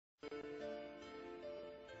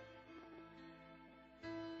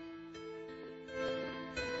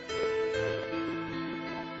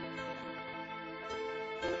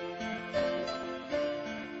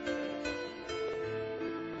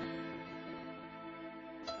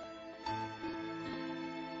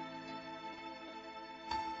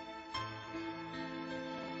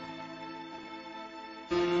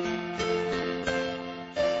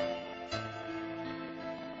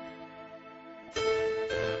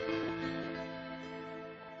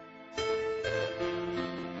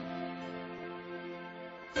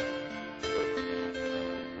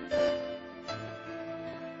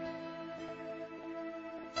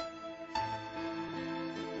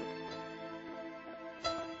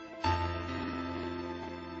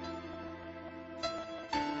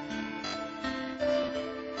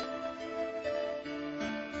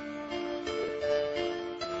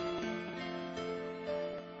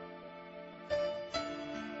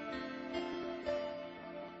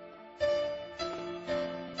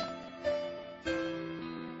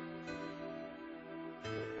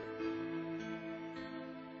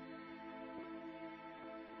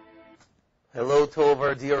Hello to all of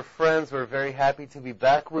our dear friends. We're very happy to be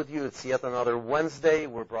back with you. It's yet another Wednesday.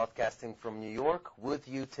 We're broadcasting from New York. With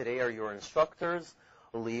you today are your instructors,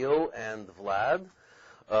 Leo and Vlad.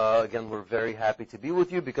 Again, we're very happy to be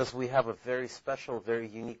with you because we have a very special, very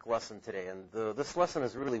unique lesson today. And this lesson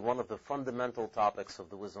is really one of the fundamental topics of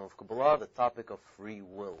the wisdom of Kabbalah, the topic of free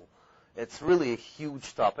will. It's really a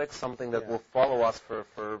huge topic, something that will follow us for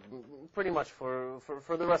pretty much for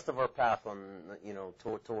the rest of our path on,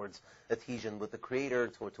 towards adhesion with the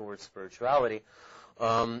Creator, towards spirituality.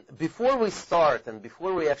 Before we start and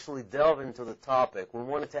before we actually delve into the topic, we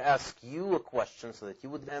wanted to ask you a question so that you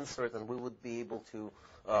would answer it and we would be able to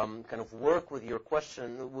kind of work with your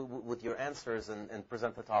question, with your answers and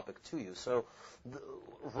present the topic to you. So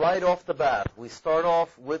right off the bat, we start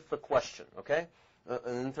off with the question, okay?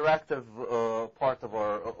 An interactive part of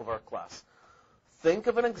our class. Think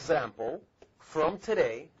of an example from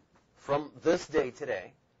today, from this day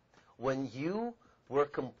today, when you were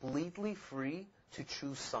completely free to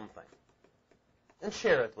choose something. And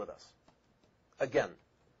share it with us. Again,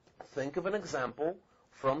 think of an example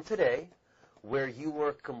from today where you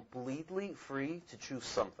were completely free to choose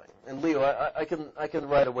something. And Leo, I can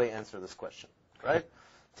right away answer this question, right?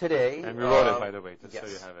 Today. And we wrote it, by the way, just yes. so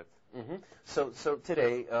you have it. Mm-hmm. So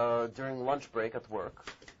today, during lunch break at work,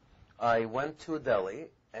 I went to a deli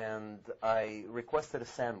and I requested a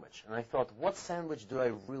sandwich. And I thought, what sandwich do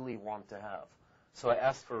I really want to have? So I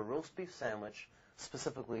asked for a roast beef sandwich,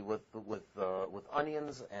 specifically with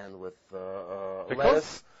onions and with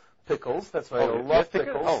lettuce, pickles. That's right. I love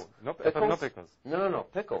pickles. Oh, no pickles. No,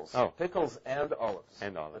 pickles. Oh. Pickles and olives.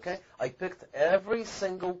 And olives. Okay. I picked every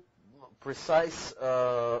single precise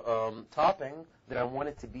topping that I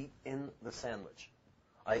wanted to be in the sandwich.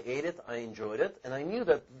 I ate it, I enjoyed it, and I knew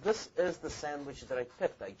that this is the sandwich that I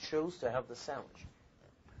picked. I chose to have the sandwich.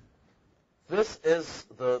 This is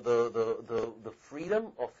the freedom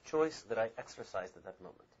of choice that I exercised at that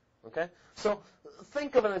moment. Okay? So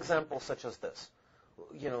think of an example such as this.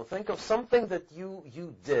 Think of something that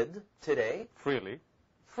you did today freely,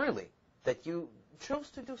 that you chose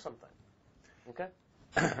to do something. Okay?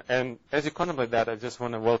 And as you contemplate that, I just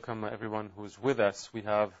want to welcome everyone who's with us. We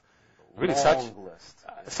have really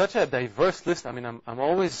such a diverse list. I mean, I'm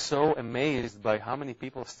always so amazed by how many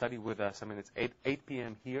people study with us. I mean, it's 8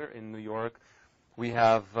 p.m. here in New York. We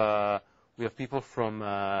have people from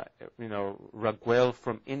Raguel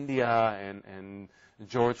from India and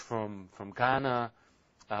George from Ghana.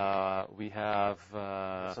 We have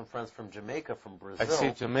some friends from Jamaica, from Brazil. I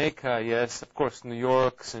see Jamaica, yes, of course, New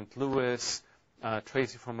York, St. Louis.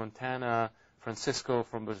 Tracy from Montana, Francisco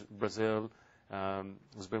from Brazil,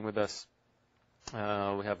 who's been with us. We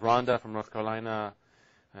have Rhonda from North Carolina.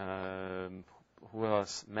 Who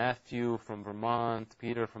else? Matthew from Vermont,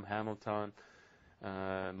 Peter from Hamilton,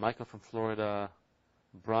 Michael from Florida,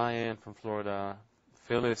 Brian from Florida,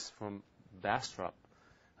 Phyllis from Bastrop,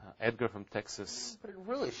 Edgar from Texas. But it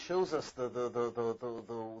really shows us the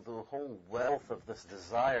whole wealth of this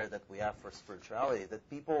desire that we have for spirituality, that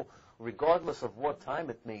people, regardless of what time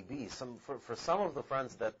it may be, for some of the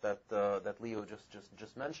friends that Leo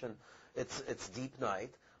just mentioned, it's deep night.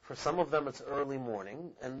 For some of them, it's early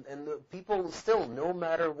morning, and people still, no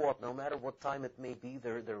matter what time it may be,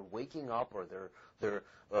 they're waking up or they're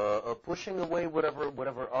pushing away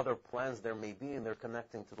whatever other plans there may be, and they're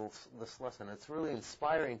connecting to this lesson. It's really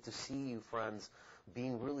inspiring to see you, friends,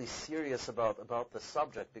 being really serious about the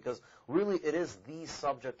subject, because really it is the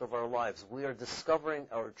subject of our lives. We are discovering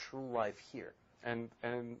our true life here. And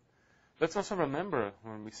let's also remember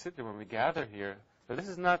when we sit there, when we gather here, that this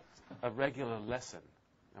is not a regular lesson.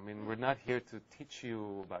 I mean, we're not here to teach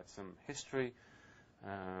you about some history.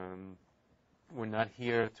 We're not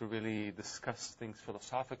here to really discuss things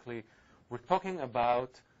philosophically. We're talking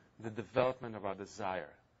about the development of our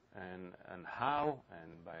desire and how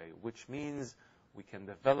and by which means we can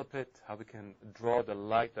develop it, how we can draw the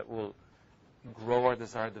light that will grow our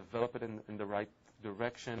desire, develop it in the right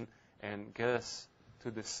direction, and get us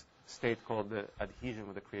to this state called the adhesion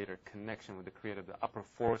with the Creator, connection with the Creator, the upper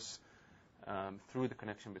force, through the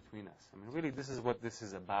connection between us. I mean, really, this is what this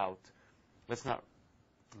is about. Let's not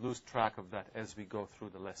lose track of that as we go through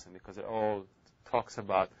the lesson, because it all talks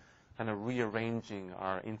about kind of rearranging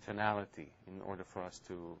our internality in order for us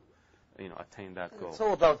to, attain that goal. It's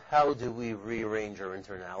all about how do we rearrange our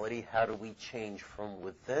internality, how do we change from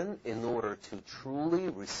within in order to truly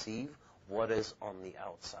receive what is on the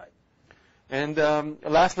outside. And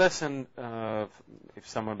last lesson, if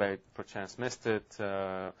someone by perchance missed it,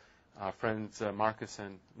 our friends Marcus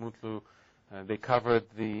and Mutlu, they covered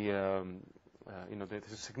the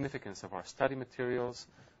significance of our study materials.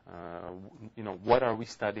 What are we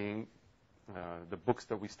studying? the books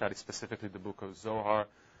that we study, specifically the book of Zohar,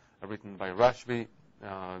 written by Rashbi,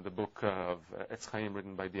 the book of Etz Chaim,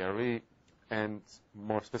 written by Diari, and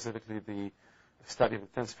more specifically the study of the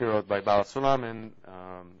 10 Sfirot by Baal Sulam, and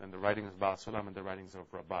the writings of Baal Sulam and the writings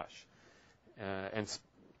of Rabash. And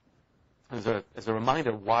as a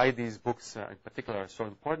reminder why these books in particular are so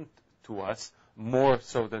important to us, more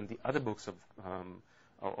so than the other books of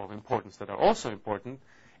importance that are also important,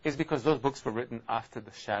 is because those books were written after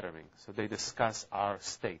the shattering. So they discuss our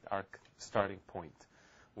state, our starting point.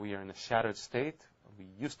 We are in a shattered state. We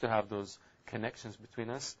used to have those connections between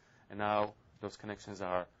us, and now those connections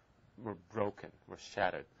were broken, were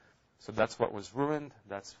shattered. So that's what was ruined.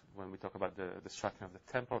 That's when we talk about the destruction of the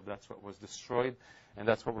temple. That's what was destroyed, and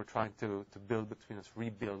that's what we're trying to build between us,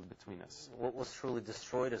 rebuild between us. What was truly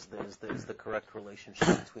destroyed is the correct relationship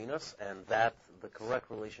between us, and that the correct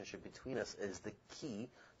relationship between us is the key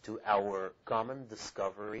to our common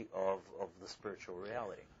discovery of the spiritual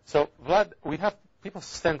reality. So, Vlad, we have people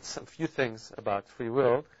sent a few things about free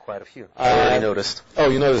will. Quite a few. I already noticed. Oh,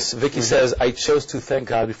 you noticed. Vicky says, I chose to thank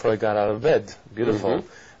God before I got out of bed. Beautiful.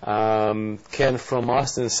 Ken from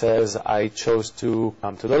Austin says, I chose to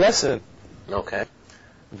come to the lesson. Okay.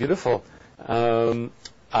 Beautiful. Monty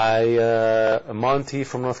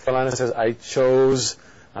from North Carolina says, I chose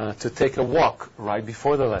to take a walk right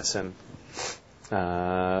before the lesson.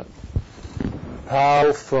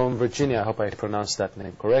 Paul from Virginia, I hope I pronounced that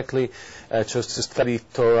name correctly, chose to study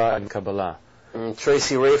Torah and Kabbalah.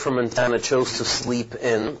 Tracy Ray from Montana chose to sleep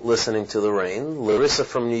in, listening to the rain. Larissa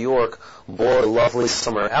from New York bought a lovely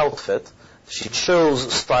summer outfit. She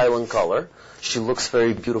chose style and color. She looks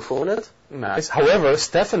very beautiful in it. Nice. However,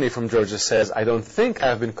 Stephanie from Georgia says, I don't think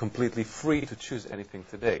I've been completely free to choose anything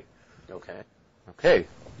today. Okay.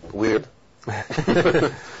 Weird.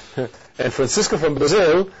 And Francisco from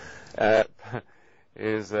Brazil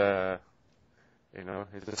is a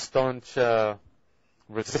staunch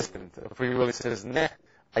resistant. Free will says, nah,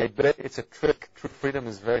 I bet it's a trick. True freedom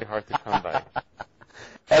is very hard to come by.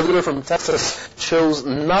 Edgar from Texas chose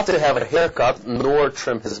not to have a haircut nor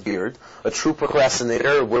trim his beard. A true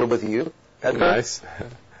procrastinator. We're with you, Edgar. Nice.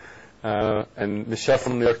 And Michelle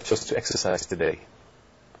from New York chose to exercise today.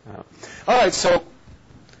 All right, so,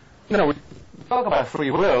 we talk about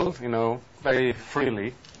free will, very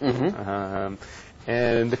freely. Mm-hmm.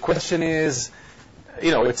 And the question is,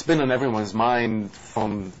 it's been on everyone's mind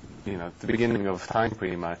from, the beginning of time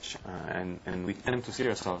pretty much. And we tend to see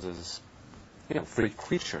ourselves as, free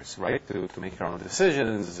creatures, right? To make our own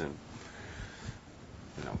decisions and,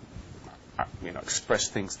 express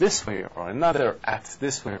things this way or another, act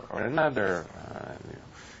this way or another,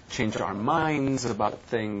 change our minds about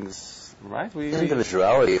things, right?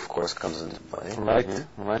 Individuality, of course, comes into play. Right,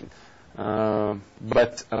 mm-hmm. Right.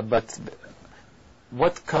 But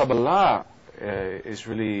what Kabbalah is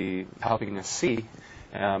really helping us see,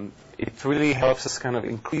 it really helps us kind of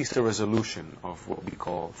increase the resolution of what we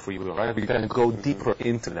call free will, right? We kind of go deeper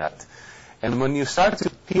into that. And when you start to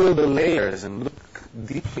peel the layers and look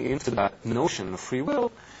deeply into that notion of free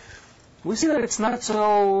will, we see that it's not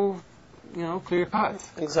so, clear cut.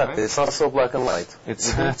 Exactly. Right? It's not so black and white.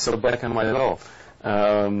 It's not so black and white at all.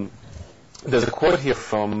 There's a quote here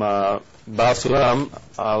from Baal Sulam.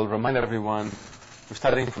 I'll remind everyone, we're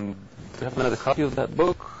studying from, do you have another copy of that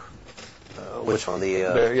book? Which one?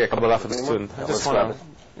 Kabbalah for the student. I just want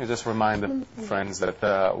to just remind the friends that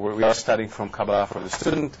we are studying from Kabbalah for the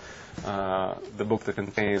student, the book that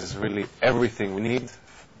contains really everything we need.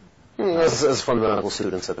 As fundamental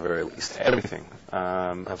students, at the very least. Everything.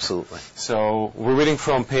 Absolutely. So we're reading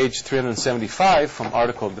from page 375 from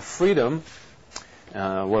article The Freedom.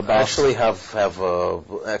 I actually have an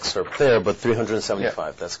excerpt there, but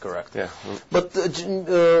 375. That's correct. Yeah. But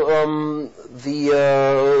the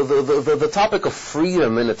topic of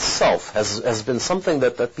freedom in itself has been something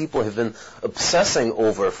that people have been obsessing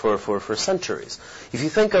over for centuries. If you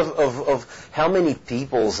think of how many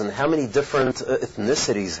peoples and how many different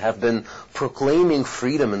ethnicities have been proclaiming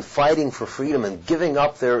freedom and fighting for freedom and giving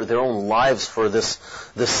up their own lives for this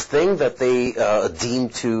thing that they deem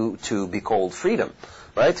to be called freedom.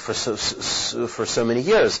 Right, for so many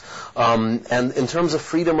years, and in terms of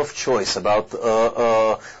freedom of choice, about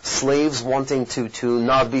slaves wanting to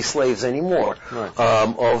not be slaves anymore, right.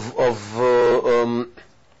 Of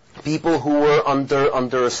people who were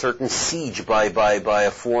under a certain siege by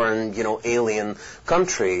a foreign, alien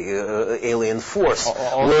country, alien force.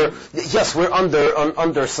 We're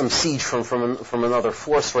under some siege from another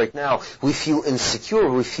force right now. We feel insecure.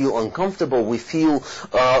 We feel uncomfortable. We feel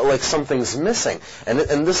like something's missing.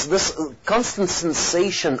 And this constant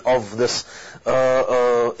sensation of this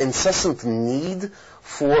incessant need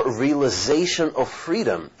for realization of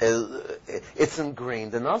freedom. It's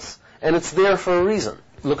ingrained in us, and it's there for a reason.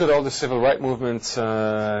 Look at all the civil rights movements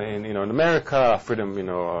in America, freedom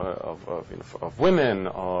of women,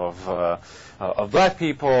 of black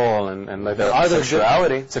people, and like there are other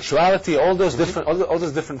sexuality, all those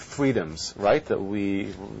different freedoms, right? That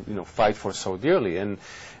we fight for so dearly, and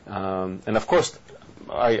of course,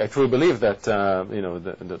 I truly believe that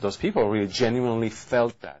those people really genuinely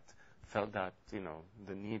felt that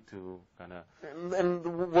the need to kind of.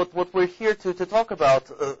 And what we're here to talk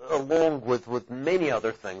about, along with many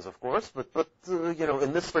other things, of course, but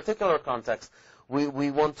in this particular context,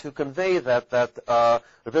 we want to convey that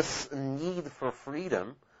this need for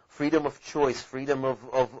freedom of choice, freedom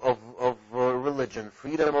of religion,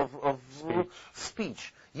 freedom of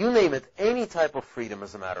speech, you name it, any type of freedom,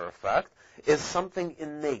 as a matter of fact, is something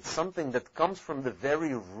innate, something that comes from the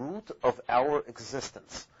very root of our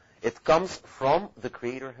existence. It comes from the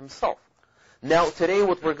Creator Himself. Now, today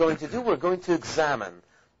what we're going to do, we're going to examine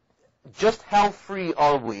just how free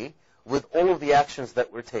are we with all of the actions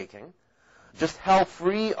that we're taking, just how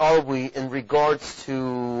free are we in regards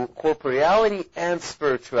to corporeality and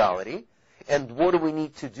spirituality, and what do we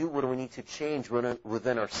need to do, what do we need to change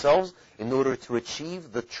within ourselves in order to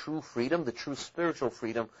achieve the true freedom, the true spiritual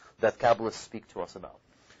freedom that Kabbalists speak to us about.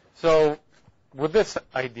 So, with this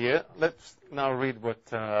idea, let's now read what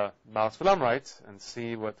Baal Sulam writes and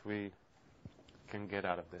see what we can get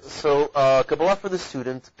out of this. So, Kabbalah for the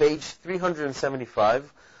Student, page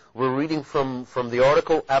 375, we're reading from the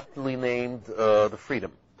article aptly named The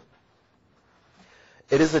Freedom.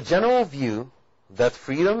 It is a general view that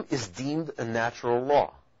freedom is deemed a natural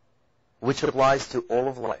law, which applies to all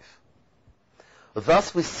of life.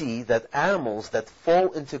 Thus we see that animals that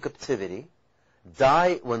fall into captivity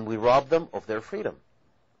die when we rob them of their freedom.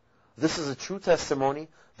 This is a true testimony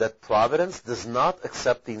that providence does not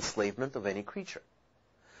accept the enslavement of any creature.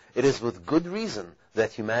 It is with good reason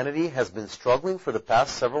that humanity has been struggling for the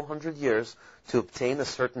past several hundred years to obtain a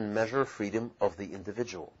certain measure of freedom of the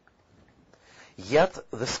individual. Yet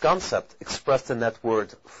this concept expressed in that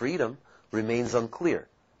word freedom remains unclear,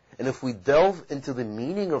 and if we delve into the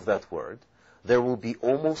meaning of that word, there will be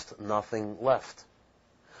almost nothing left.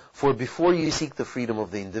 For before you seek the freedom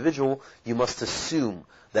of the individual, you must assume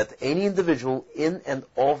that any individual in and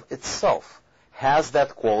of itself has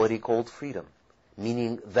that quality called freedom,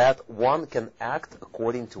 meaning that one can act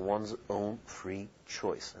according to one's own free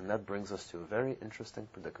choice. And that brings us to a very interesting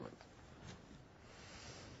predicament.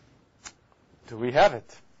 Do we have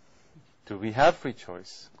it? Do we have free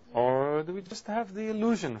choice? Or do we just have the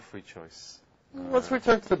illusion of free choice? Let's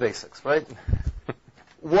return to the basics, right?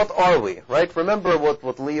 What are we, right? Remember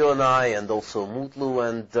what Leo and I, and also Mutlu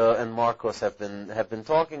and Marcos have been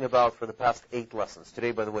talking about for the past 8 lessons.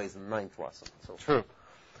 Today, by the way, is the 9th lesson. So true.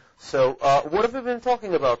 So what have we been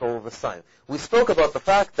talking about all of this time? We spoke about the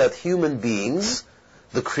fact that human beings,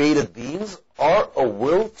 the created beings, are a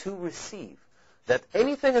will to receive. That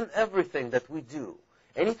anything and everything that we do,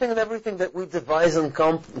 anything and everything that we devise and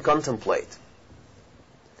contemplate,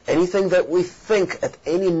 anything that we think at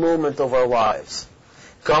any moment of our lives,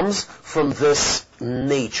 comes from this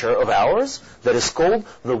nature of ours that is called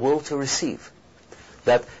the will to receive.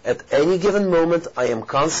 That at any given moment I am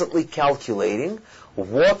constantly calculating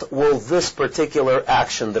what will this particular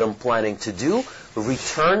action that I'm planning to do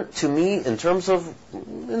return to me in terms of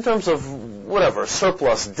whatever,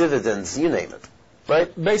 surplus, dividends, you name it.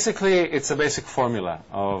 Right? Basically, it's a basic formula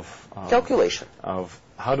of calculation. Of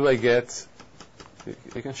how do I get,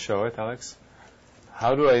 you can show it, Alex,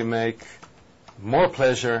 how do I make more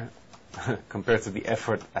pleasure compared to the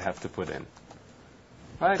effort I have to put in.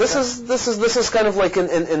 Right? This is kind of like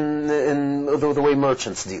in the way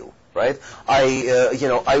merchants deal, right?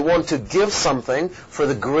 I want to give something for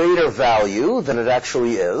the greater value than it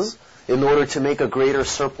actually is, in order to make a greater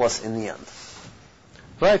surplus in the end.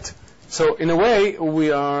 Right. So in a way,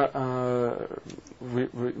 we are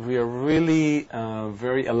really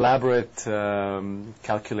very elaborate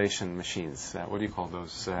calculation machines. What do you call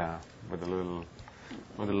those? With the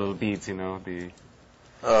little beads,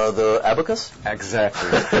 the abacus? Exactly.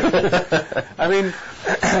 I mean,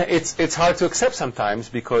 it's hard to accept sometimes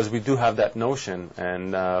because we do have that notion,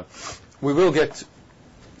 and we will get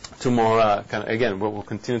to more. Again, we'll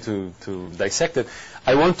continue to dissect it.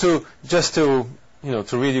 I want to just to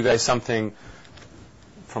read you guys something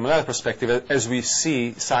from another perspective. As we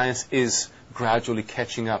see, science is gradually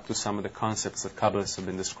catching up to some of the concepts that Kabbalists have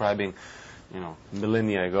been describing,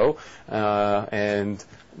 millennia ago, and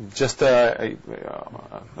just a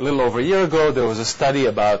little over a year ago, there was a study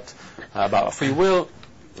about free will.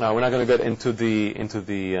 We're not going to get into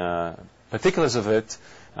the particulars of it,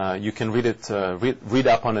 you can read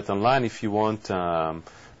up on it online if you want.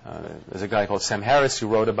 There's a guy called Sam Harris who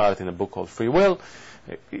wrote about it in a book called Free Will.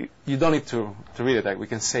 You don't need to read it. We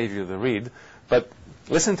can save you the read. But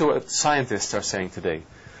listen to what scientists are saying today.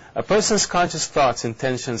 A person's conscious thoughts,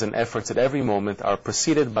 intentions, and efforts at every moment are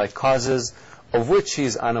preceded by causes of which he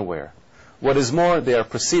is unaware. What is more, they are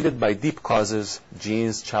preceded by deep causes,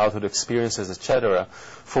 genes, childhood experiences, etc.,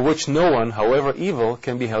 for which no one, however evil,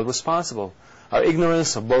 can be held responsible. Our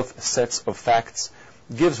ignorance of both sets of facts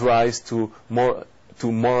gives rise to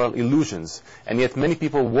moral illusions, and yet many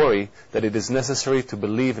people worry that it is necessary to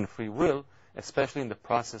believe in free will, especially in the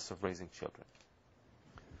process of raising children.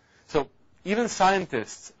 So even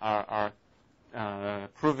scientists are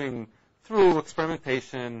proving through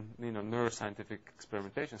experimentation, neuroscientific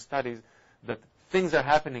experimentation studies, that things are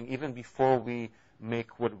happening even before we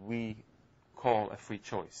make what we call a free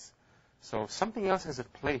choice. So something else is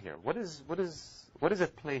at play here. What is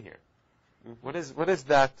at play here? What is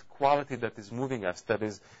that quality that is moving us? That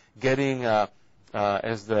is getting,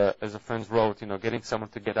 as the friends wrote, getting someone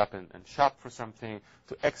to get up and shop for something,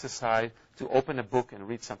 to exercise, to open a book and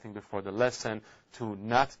read something before the lesson, to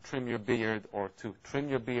not trim your beard or to trim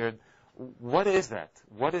your beard. What is that?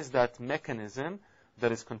 What is that mechanism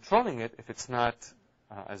that is controlling it if it's not,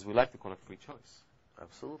 as we like to call it, free choice?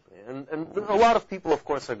 Absolutely. And a lot of people, of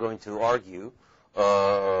course, are going to argue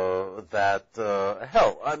that,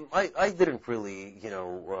 hell, I didn't really,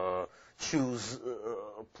 choose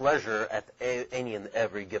pleasure at any and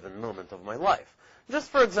every given moment of my life.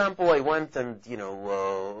 Just for example, I went and,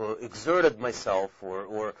 exerted myself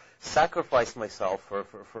or sacrificed myself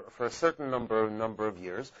for a certain number of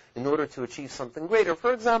years in order to achieve something greater.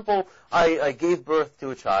 For example, I gave birth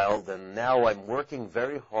to a child, and now I'm working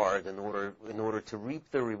very hard in order to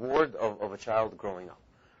reap the reward of a child growing up,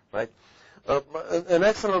 right? An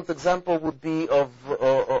excellent example would be of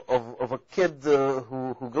a kid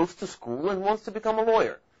who goes to school and wants to become a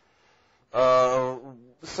lawyer.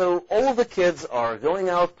 So all of the kids are going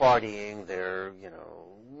out partying. They're,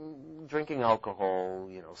 drinking alcohol,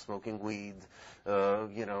 smoking weed,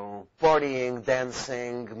 partying,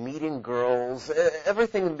 dancing, meeting girls,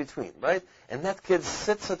 everything in between, right? And that kid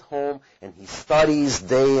sits at home and he studies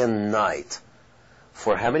day and night.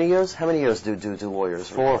 For how many years? How many years do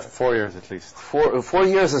lawyers require? 4 years at least. 4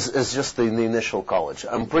 years is just the initial college.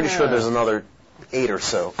 I'm pretty sure there's another 8 or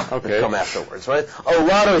so that come afterwards, right? A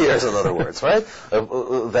lot of years, in other words, right?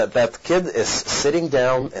 That kid is sitting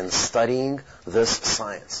down and studying this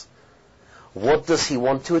science. What does he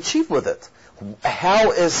want to achieve with it?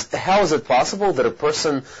 How is it possible that a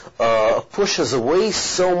person pushes away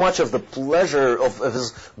so much of the pleasure of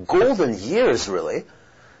his golden years, really?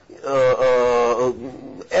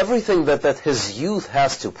 Everything that his youth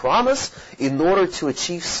has to promise in order to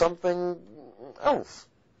achieve something else.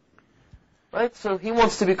 Right? So he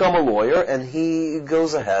wants to become a lawyer, and he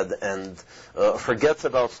goes ahead and forgets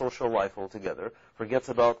about social life altogether, forgets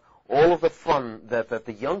about all of the fun that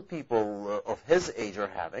the young people of his age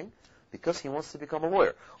are having, because he wants to become a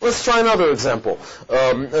lawyer. Let's try another example.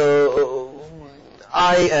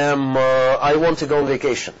 I want to go on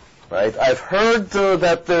vacation. Right? I've heard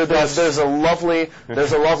that there's a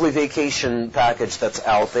lovely vacation package that's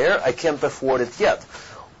out there. I can't afford it yet.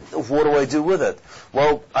 What do I do with it?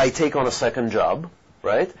 Well, I take on a second job,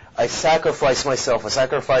 right? I sacrifice myself. I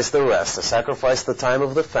sacrifice the rest. I sacrifice the time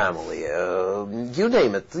of the family. You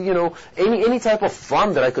name it. Any type of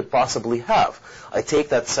fun that I could possibly have. I take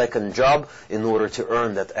that second job in order to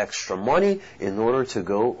earn that extra money in order to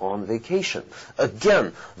go on vacation.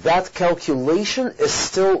 Again, that calculation is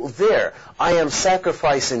still there. I am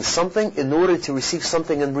sacrificing something in order to receive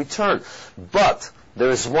something in return. But there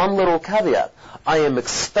is one little caveat. I am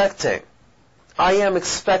expecting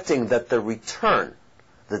that the return,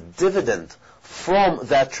 the dividend from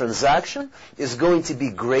that transaction is going to be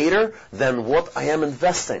greater than what I am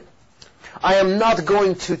investing. I am not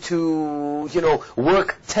going to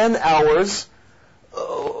work 10 hours,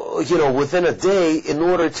 within a day in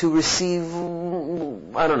order to receive,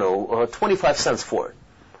 25 cents for it,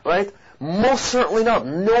 right? Most certainly not.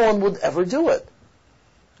 No one would ever do it.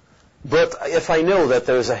 But if I know that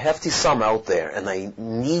there's a hefty sum out there and I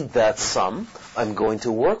need that sum, I'm going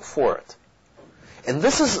to work for it. And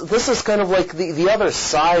this is kind of like the other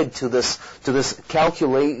side to this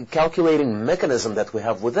calculating mechanism that we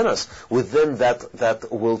have within us, within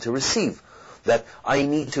that will to receive. That I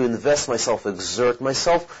need to invest myself, exert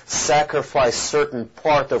myself, sacrifice certain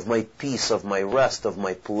part of my peace, of my rest, of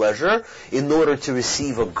my pleasure, in order to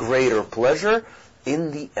receive a greater pleasure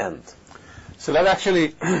in the end. So that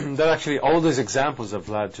actually, all those examples that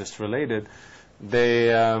Vlad just related,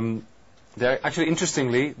 they Actually,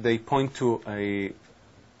 interestingly, they point to a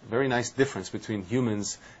very nice difference between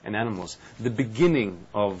humans and animals. The beginning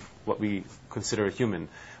of what we consider a human,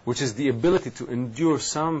 which is the ability to endure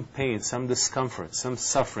some pain, some discomfort, some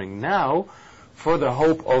suffering now for the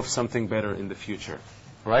hope of something better in the future.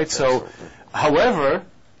 Right? So, however,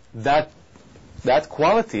 that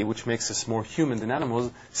quality, which makes us more human than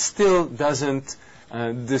animals, still doesn't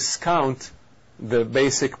discount the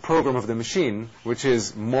basic program of the machine, which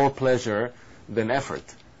is more pleasure than effort.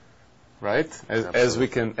 Right? As we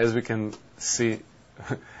can see,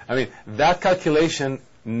 I mean, that calculation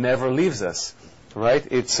never leaves us, right?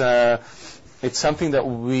 It's something that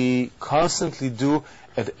we constantly do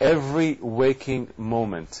at every waking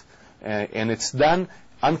moment, and it's done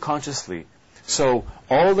unconsciously. So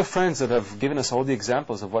all the friends that have given us all the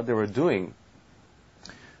examples of what they were doing,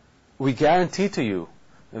 we guarantee to you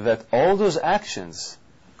that all those actions,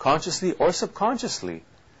 consciously or subconsciously,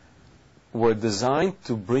 were designed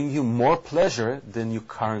to bring you more pleasure than you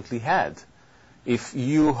currently had. If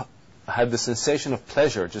you had the sensation of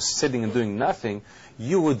pleasure just sitting and doing nothing,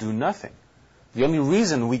 you would do nothing. The only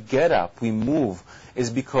reason we get up, we move, is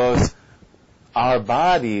because our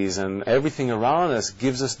bodies and everything around us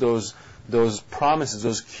gives us those promises,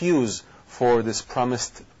 those cues for this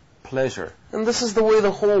promised pleasure. And this is the way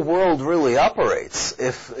the whole world really operates.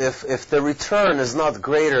 If the return is not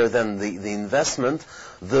greater than the investment,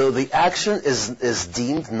 the action is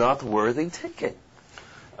deemed not worthy taking.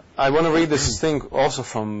 I want to read this thing also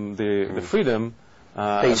from the Freedom.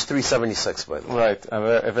 Page 376, by the way. Right,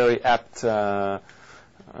 a very apt, not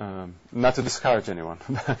to discourage anyone.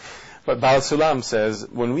 But Baal Sulam says,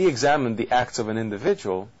 when we examine the acts of an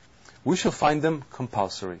individual, we shall find them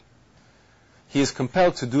compulsory. He is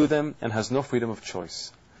compelled to do them and has no freedom of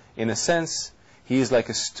choice. In a sense, he is like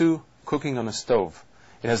a stew cooking on a stove.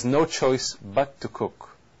 It has no choice but to cook.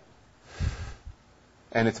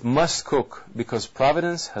 And it must cook because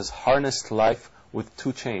Providence has harnessed life with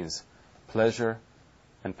two chains, pleasure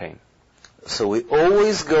and pain. So we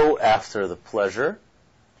always go after the pleasure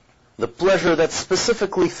that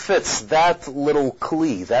specifically fits that little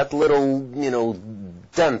kli, that little,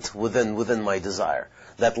 dent within my desire,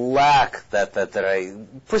 that lack,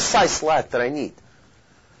 precise lack that I need.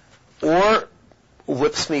 Or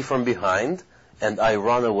whips me from behind, and I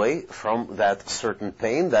run away from that certain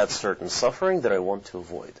pain, that certain suffering that I want to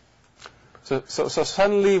avoid. So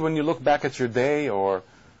suddenly, when you look back at your day or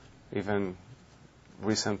even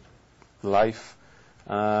recent life,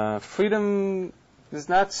 freedom is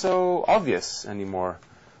not so obvious anymore.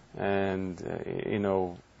 And,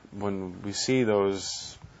 when we see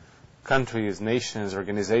those countries, nations,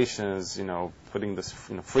 organizations, putting this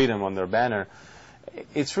freedom on their banner,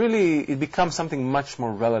 it becomes something much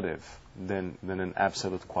more relative than an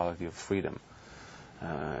absolute quality of freedom.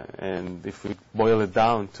 And if we boil it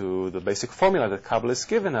down to the basic formula that Kabbalah has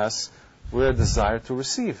given us, we're a desire to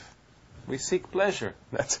receive. We seek pleasure.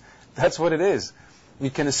 That's what it is. We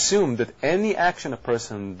can assume that any action a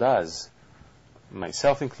person does,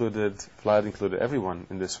 myself included, Vlad included, everyone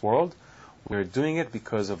in this world, we're doing it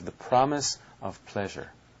because of the promise of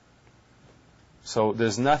pleasure. So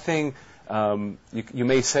there's nothing, you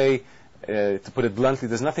may say, to put it bluntly,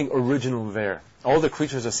 there's nothing original there. All the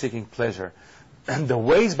creatures are seeking pleasure. And the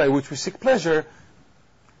ways by which we seek pleasure,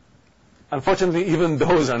 unfortunately, even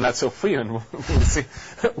those are not so free, and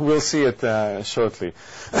we'll see it shortly.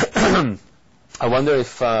 I wonder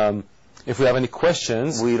if we have any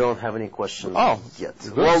questions. We don't have any questions yet.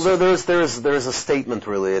 Good. Well, there's a statement,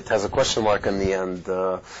 really. It has a question mark on the end.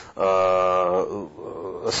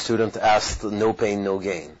 A student asked, no pain, no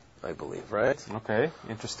gain, I believe, right? Okay,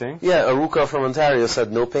 interesting. Yeah, Aruka from Ontario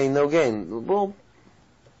said, no pain, no gain. Well,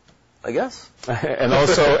 I guess. And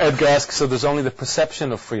also, Edgar asks, so there's only the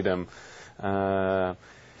perception of freedom.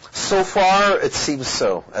 So far, it seems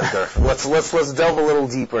so, Edgar. Let's delve a little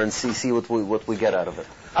deeper and see what we get out of it.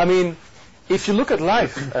 I mean, if you look at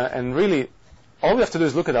life, and really, all we have to do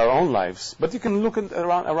is look at our own lives, but you can look at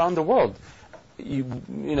around the world.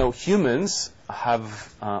 Humans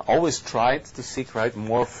have always tried to seek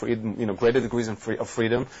more freedom, greater degrees of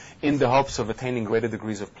freedom, in the hopes of attaining greater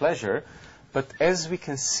degrees of pleasure. But as we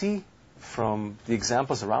can see from the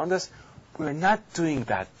examples around us, we're not doing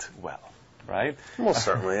that well, right? Most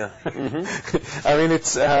certainly, yeah. Mm-hmm.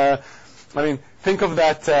 Think of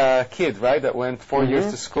that kid, right, that went 4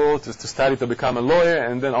 years to school to study to become a lawyer,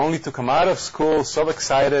 and then only to come out of school so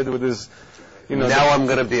excited with his, now I'm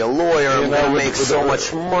going to be a lawyer. I'm going to make so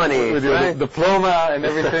much money. With your diploma and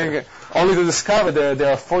everything, only to discover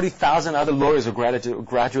there are 40,000 other lawyers who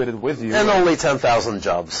graduated with you. And only 10,000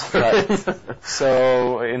 jobs. Right.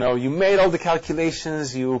 So, you made all the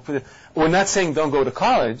calculations. We're not saying don't go to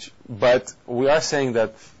college, but we are saying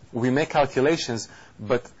that we make calculations,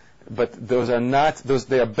 but those are not,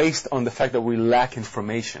 they are based on the fact that we lack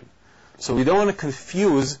information. So we don't want to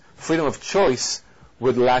confuse freedom of choice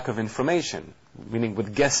with lack of information, meaning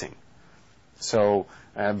with guessing. So,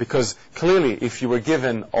 because clearly if you were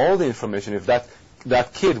given all the information, if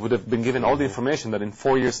that kid would have been given all the information that in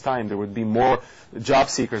 4 years' time there would be more job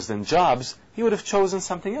seekers than jobs, he would have chosen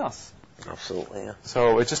something else. Absolutely, yeah.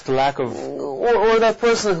 So it's just a lack of... Or that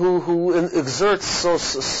person who exerts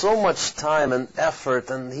so much time and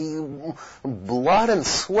effort and blood and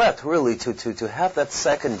sweat, really, to have that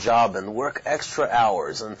second job and work extra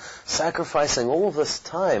hours and sacrificing all of this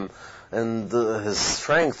time and his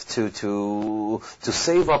strength to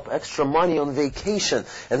save up extra money on vacation.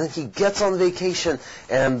 And then he gets on vacation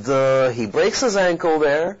and he breaks his ankle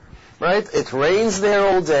there. Right? It rains there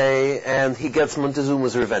all day, and he gets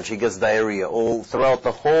Montezuma's revenge. He gets diarrhea all throughout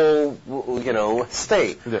the whole,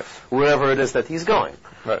 stay, wherever it is that he's going.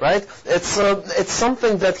 Right? It's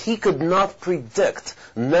something that he could not predict.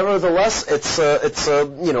 Nevertheless, it's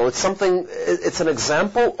something. It's an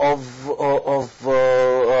example of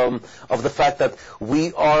the fact that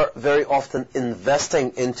we are very often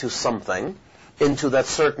investing into something, into that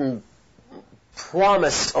certain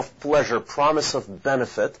promise of pleasure, promise of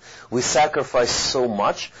benefit. We sacrifice so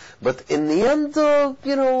much, but in the end,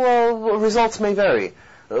 results may vary.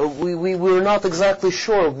 We're not exactly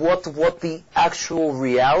sure what the actual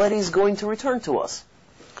reality is going to return to us.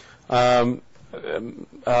 Margaret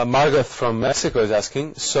from Mexico is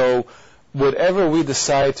asking, so whatever we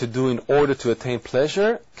decide to do in order to attain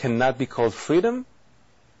pleasure cannot be called freedom?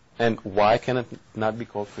 And why can it not be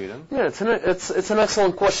called freedom? Yeah, it's an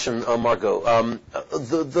excellent question, Margot.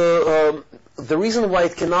 The reason why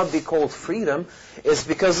it cannot be called freedom is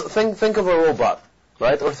because think of a robot,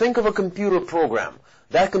 right? Or think of a computer program.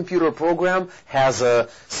 That computer program has a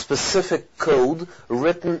specific code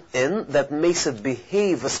written in that makes it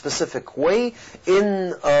behave a specific way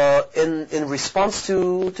in response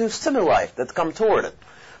to stimuli that come toward it.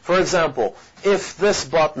 For example, if this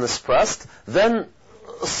button is pressed, then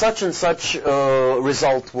such and such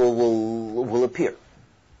result will appear,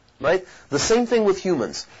 right? The same thing with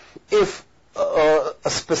humans. If a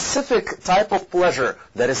specific type of pleasure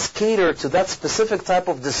that is catered to that specific type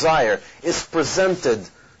of desire is presented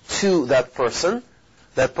to that person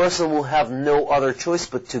will have no other choice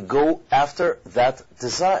but to go after that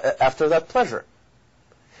desire, after that pleasure.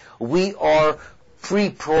 We are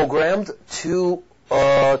pre-programmed to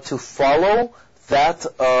follow that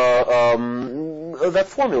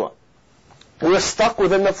formula. We're stuck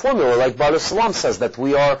within the formula, like Baal Salam says, that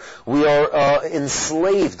we are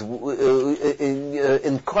enslaved,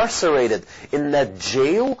 incarcerated in that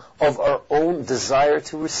jail of our own desire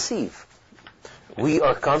to receive. We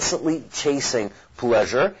are constantly chasing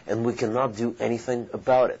pleasure, and we cannot do anything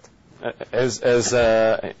about it.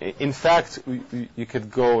 In fact, you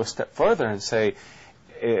could go a step further and say,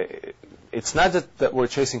 it's not that we're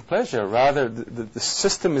chasing pleasure. Rather, the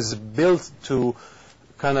system is built to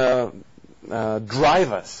kind of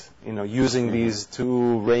drive us, using these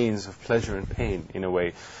two reins of pleasure and pain, in a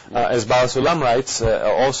way. As Baal Sulam writes,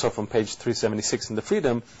 also from page 376 in The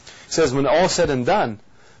Freedom, says, when all said and done,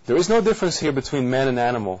 there is no difference here between man and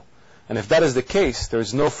animal. And if that is the case, there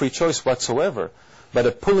is no free choice whatsoever, but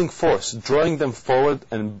a pulling force, drawing them forward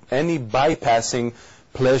and any bypassing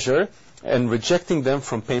pleasure and rejecting them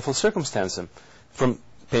from painful circumstances.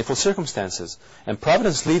 And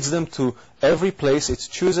providence leads them to every place it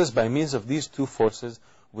chooses by means of these two forces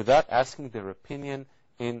without asking their opinion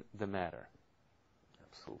in the matter.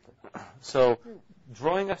 Absolutely. So,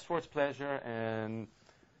 drawing us towards pleasure and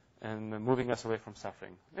moving us away from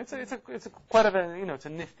suffering. It's quite it's a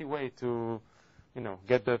nifty way to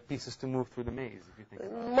get the pieces to move through the maze, if you think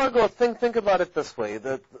about it. Margot, think about it this way: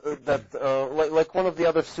 that like one of the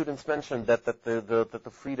other students mentioned that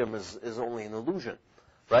the freedom is only an illusion,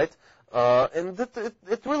 right? And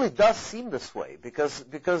it really does seem this way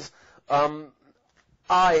because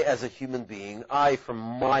I, as a human being, from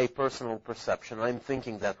my personal perception, I'm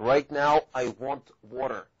thinking that right now I want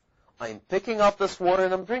water. I'm picking up this water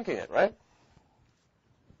and I'm drinking it, right?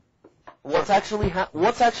 What's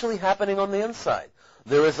actually happening on the inside?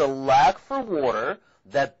 There is a lack for water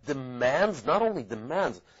that not only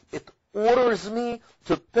demands, it orders me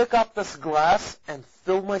to pick up this glass and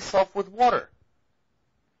fill myself with water.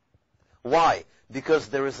 Why? Because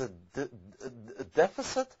there is a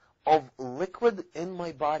deficit of liquid in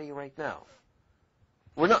my body right now.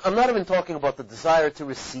 I'm not even talking about the desire to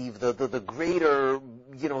receive, the greater,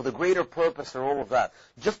 the greater purpose and all of that.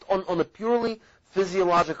 Just on a purely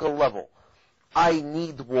physiological level. I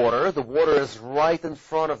need water. The water is right in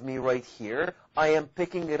front of me right here. I am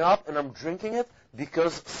picking it up and I'm drinking it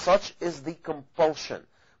because such is the compulsion.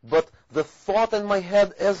 But the thought in my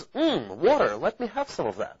head is, water, let me have some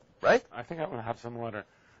of that, right? I think I want to have some water.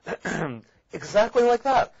 Exactly like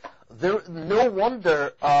that. No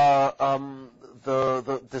wonder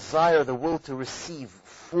the desire, the will to receive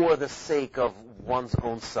for the sake of one's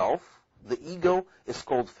own self, the ego is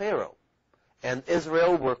called Pharaoh. And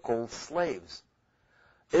Israel were called slaves.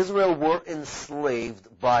 Israel were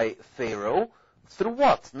enslaved by Pharaoh through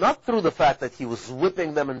what? Not through the fact that he was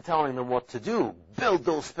whipping them and telling them what to do, build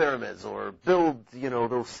those pyramids or build,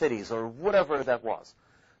 those cities or whatever that was.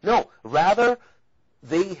 No, rather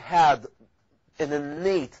they had an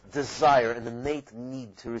innate desire, an innate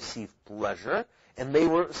need to receive pleasure, and they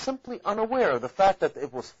were simply unaware of the fact that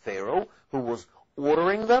it was Pharaoh who was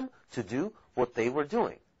ordering them to do what they were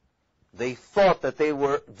doing. They thought that they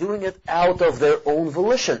were doing it out of their own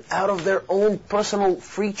volition, out of their own personal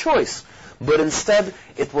free choice. But instead,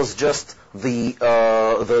 it was just the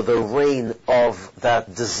reign of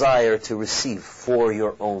that desire to receive for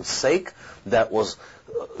your own sake that was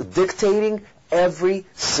dictating every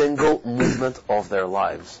single movement of their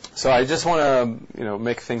lives. So I just want to,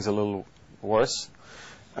 make things a little worse.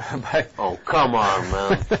 Oh, come on,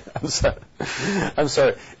 man. I'm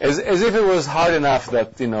sorry. As if it was hard enough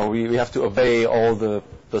that, we have to obey all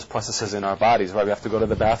those processes in our bodies, right? We have to go to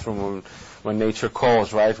the bathroom when nature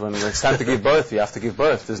calls, right? When it's time to give birth, you have to give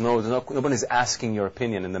birth. Nobody's asking your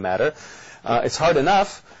opinion in the matter. It's hard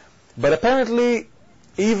enough, but apparently,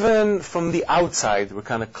 even from the outside, we're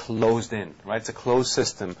kind of closed in, right? It's a closed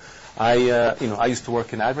system. I used to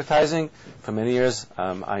work in advertising for many years.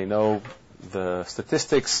 I know the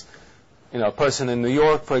statistics. A person in New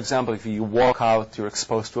York, for example, if you walk out, you're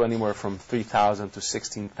exposed to anywhere from 3,000 to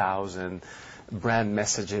 16,000 brand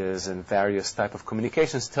messages and various type of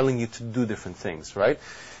communications telling you to do different things, right?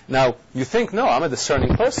 Now, you think, no, I'm a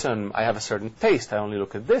discerning person. I have a certain taste. I only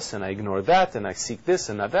look at this and I ignore that and I seek this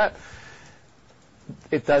and not that.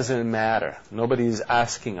 It doesn't matter. Nobody is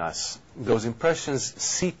asking us. Those impressions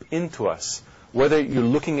seep into us, whether you're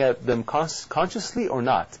looking at them consciously or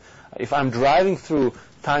not. If I'm driving through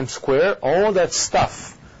Times Square, all that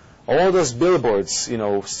stuff, all those billboards,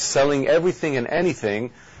 selling everything and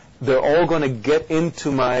anything, they're all going to get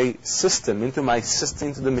into my system, into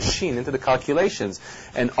the machine, into the calculations,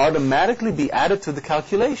 and automatically be added to the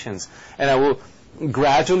calculations. And I will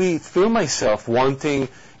gradually feel myself wanting,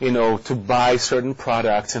 to buy certain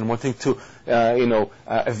products and wanting to,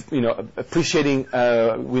 appreciating,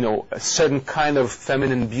 a certain kind of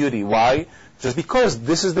feminine beauty. Why? Just because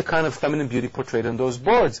this is the kind of feminine beauty portrayed on those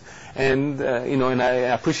boards. And, and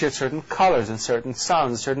I appreciate certain colors and certain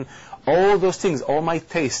sounds, all those things, all my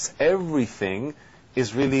tastes, everything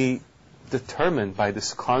is really determined by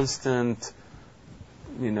this constant,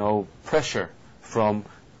 pressure from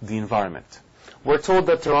the environment. We're told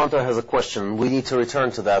that Toronto has a question. We need to return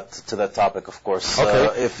to that topic, of course.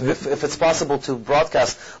 Okay. If it's possible to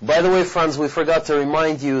broadcast. By the way, friends, we forgot to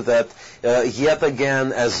remind you that yet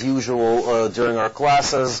again, as usual, during our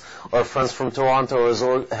classes, our friends from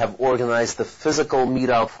Toronto have organized the physical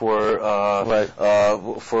meetup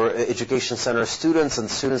for education center students, and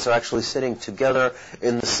students are actually sitting together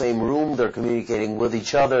in the same room. They're communicating with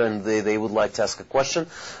each other, and they would like to ask a question.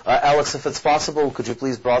 Alex, if it's possible, could you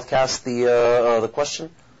please broadcast the question?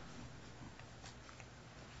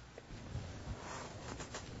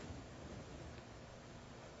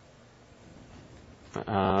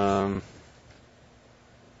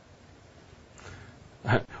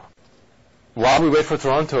 While we wait for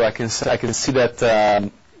Toronto, I can see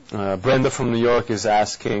that Brenda from New York is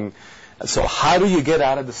asking, so how do you get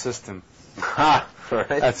out of the system? Right.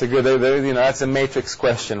 That's a good, that's a matrix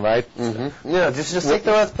question, right? Mm-hmm. Yeah, just take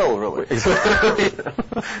the red pill, really.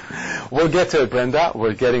 We'll get to it, Brenda.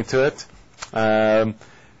 We're getting to it.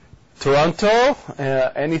 Toronto,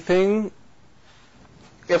 anything?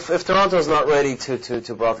 If Toronto's not ready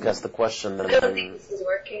to broadcast the question, then... I don't think this is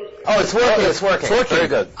working. Oh, it's working. It's working. Very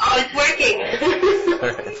good. Oh, it's working.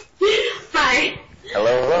 Hi.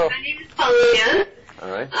 Hello. My name is Paulina. All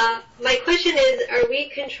right. My question is, are we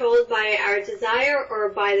controlled by our desire or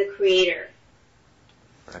by the Creator?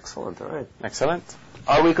 Excellent. All right. Excellent.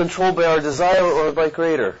 Are we controlled by our desire or by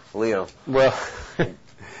Creator, Leo? Well,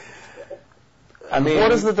 I mean,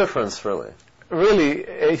 what is the difference, really? really,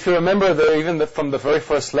 if you remember, from the very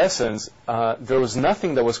first lessons, there was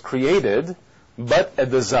nothing that was created but a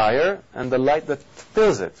desire and the light that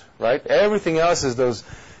fills it, right? Everything else is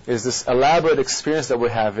this elaborate experience that we're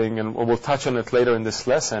having, and we'll touch on it later in this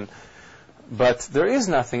lesson. But there is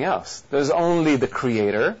nothing else. There's only the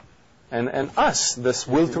Creator and us, this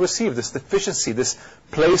will to receive, this deficiency, this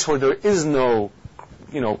place where there is no,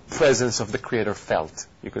 presence of the Creator felt,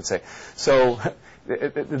 you could say. So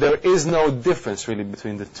there is no difference really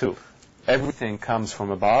between the two. Everything comes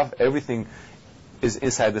from above. Everything is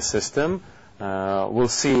inside the system. We'll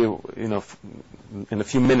see, in a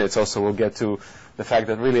few minutes also we'll get to the fact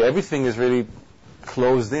that really everything is really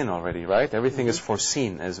closed in already, right? Everything is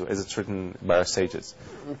foreseen as it's written by our sages.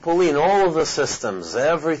 Pauline, all of the systems,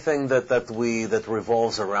 everything that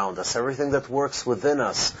revolves around us, everything that works within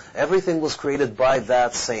us, everything was created by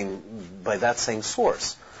that same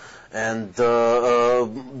source. And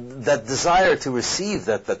that desire to receive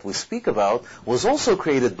that we speak about was also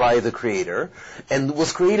created by the Creator, and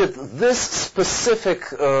was created this specific,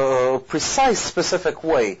 precise, specific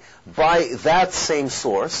way by that same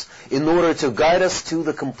source in order to guide us to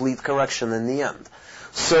the complete correction in the end.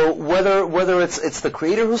 So whether it's the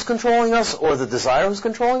Creator who's controlling us or the desire who's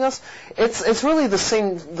controlling us, it's really the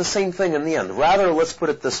same thing in the end. Rather, let's put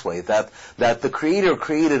it this way: that the Creator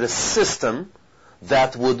created a system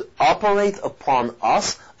that would operate upon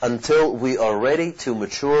us until we are ready to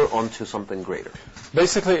mature onto something greater.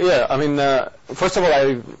 Basically, yeah. I mean, first of all,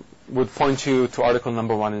 I would point you to article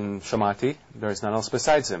number 1 in Shamati. There is none else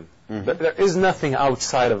besides Him. Mm-hmm. There is nothing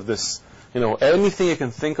outside of this. Anything you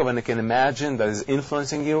can think of and you can imagine that is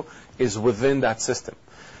influencing you is within that system.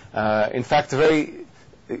 In fact, a very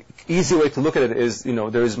easy way to look at it is,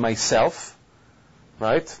 there is myself,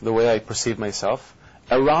 right? The way I perceive myself.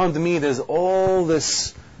 Around me, there's all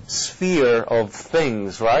this sphere of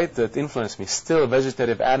things, right, that influence me. Still,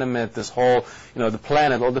 vegetative, animate, this whole, the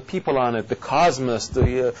planet, all the people on it, the cosmos,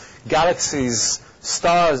 the galaxies,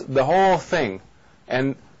 stars, the whole thing.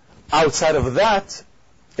 And outside of that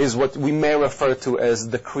is what we may refer to as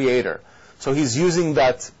the Creator. So He's using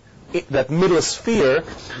that middle sphere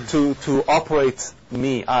to operate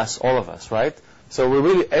me, us, all of us, right? So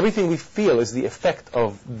everything we feel is the effect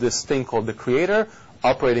of this thing called the Creator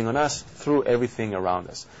operating on us through everything around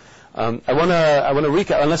us. I want to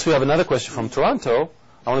recap, unless we have another question from Toronto.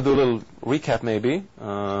 I want to do a little recap, maybe.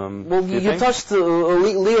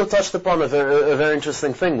 Leo touched upon a very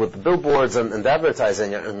interesting thing with the billboards and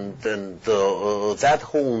advertising, and that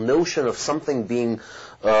whole notion of something being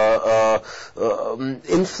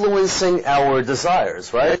influencing our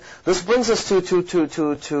desires, right? This brings us to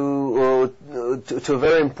a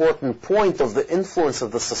very important point of the influence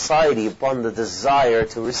of the society upon the desire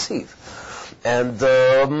to receive. And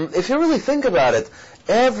if you really think about it,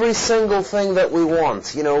 every single thing that we want,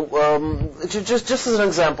 just as an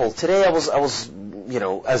example, today I was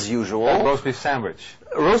as usual. Roast beef sandwich.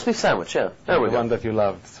 Roast beef sandwich, yeah. There we go. The one that you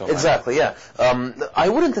loved so much. Exactly, yeah. I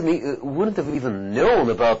wouldn't have even known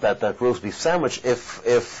about that roast beef sandwich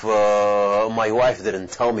if my wife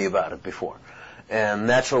didn't tell me about it before. And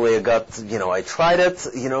naturally, I tried it,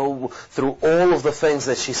 through all of the things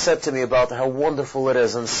that she said to me about how wonderful it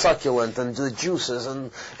is, and succulent, and the juices,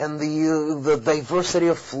 and the diversity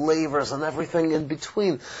of flavors, and everything in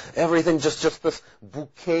between. Everything, just this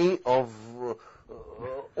bouquet of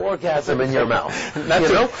orgasm in your mouth. Not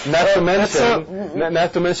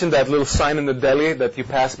to mention that little sign in the deli that you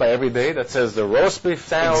pass by every day that says the roast beef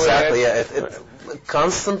sandwich. Exactly, yeah. It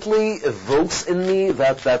constantly evokes in me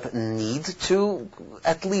that need to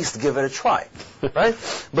at least give it a try, right?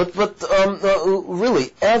 But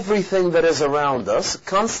really, everything that is around us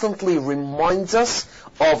constantly reminds us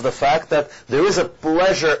of the fact that there is a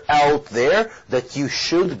pleasure out there that you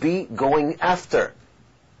should be going after.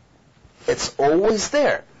 It's always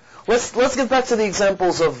there. Let's get back to the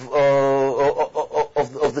examples of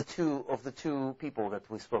the two people that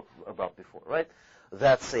we spoke about before, right?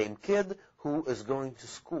 That same kid who is going to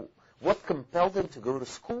school. What compelled him to go to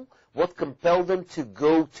school? What compelled him to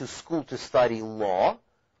go to school to study law?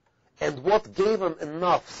 And what gave him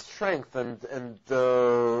enough strength and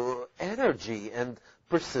energy and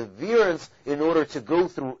perseverance in order to go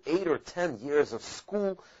through 8 or 10 years of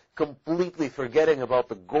school, completely forgetting about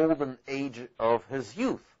the golden age of his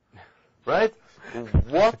youth? Right?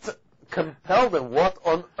 What compelled him? What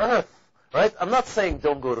on earth? Right? I'm not saying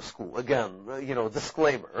don't go to school. Again,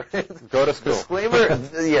 disclaimer. Go to school. Disclaimer.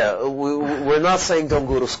 Yeah, we're not saying don't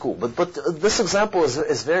go to school. But this example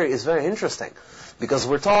is very interesting, because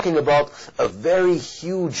we're talking about a very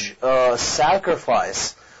huge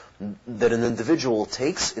sacrifice that an individual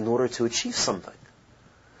takes in order to achieve something.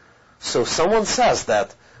 So someone says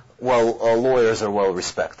that, well, lawyers are well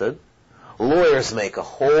respected. Lawyers make a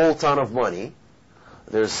whole ton of money.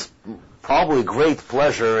 There's probably great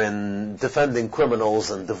pleasure in defending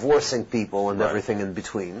criminals and divorcing people and everything in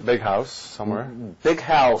between. Big house somewhere. Big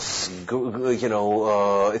house,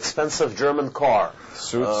 expensive German car.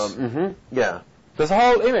 Suits. Yeah. There's a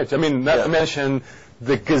whole image. I mean, not to mention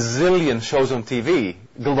the gazillion shows on TV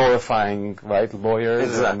glorifying, right, lawyers.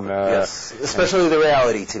 Exactly. And, yes. Especially the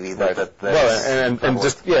reality TV.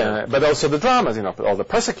 But also the dramas, all the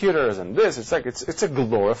persecutors and this. It's like it's a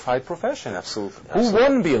glorified profession. Absolutely. Who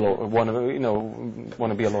wouldn't be want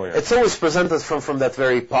to be a lawyer? It's always presented from that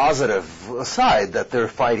very positive side, that they're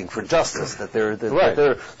fighting for justice, that they're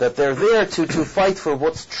there to fight for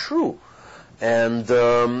what's true, and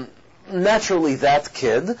naturally that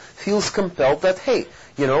kid feels compelled that, hey,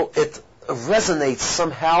 it resonates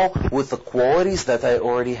somehow with the qualities that I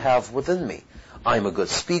already have within me. I'm a good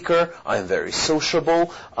speaker, I'm very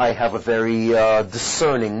sociable, I have a very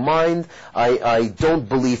discerning mind, I don't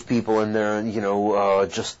believe people in there,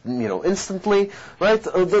 instantly, right?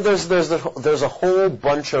 There's a whole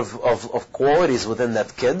bunch of qualities within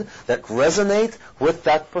that kid that resonate with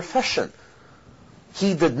that profession.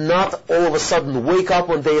 He did not all of a sudden wake up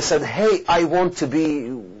one day and said, hey, I want to be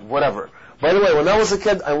whatever. By the way, when I was a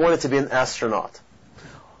kid, I wanted to be an astronaut.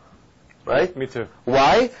 Right? Me too.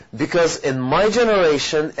 Why? Because in my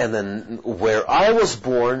generation and then where I was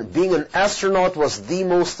born, being an astronaut was the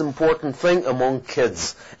most important thing among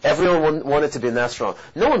kids. Everyone wanted to be an astronaut.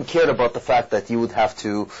 No one cared about the fact that you would have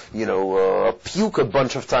to, puke a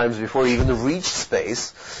bunch of times before you even reach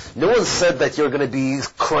space. No one said that you're going to be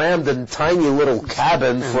crammed in a tiny little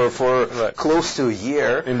cabin for close to a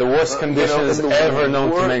year. In the worst conditions ever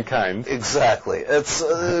known to mankind. Exactly. It's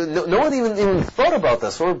no one even thought about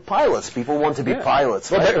this. We're pilots. People want to be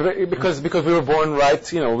pilots, right? Well, because we were born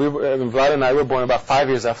Vlad and I were born about 5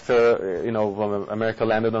 years after, when America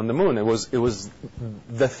landed on the moon. It was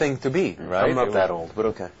the thing to be, right? I'm not that old, but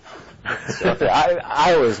okay. Okay,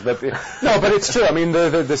 I was, but but it's true. I mean, the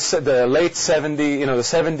late 70s, the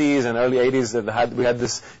 70s and early 80s, we had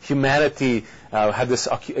this humanity had this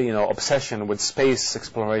obsession with space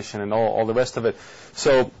exploration and all the rest of it.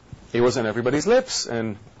 So it was on everybody's lips,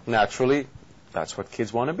 and naturally, that's what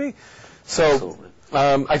kids want to be. So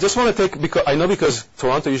I just want to because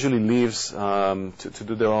Toronto usually leaves to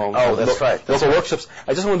do their own local workshops.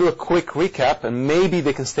 I just want to do a quick recap, and maybe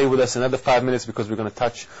they can stay with us another 5 minutes because we're going to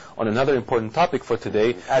touch on another important topic for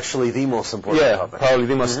today. Actually, the most important topic. Probably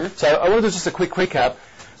the most. So I want to do just a quick recap.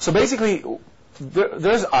 So basically,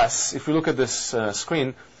 there's us. If you look at this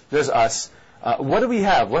screen, there's us. What do we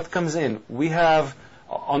have? What comes in? We have,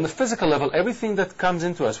 on the physical level, everything that comes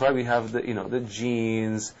into us, right? We have the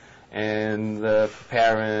genes and the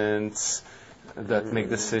parents that make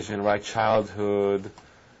decision, right? Childhood,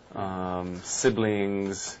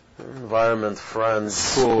 siblings, environment, friends,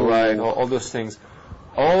 school, right? All those things.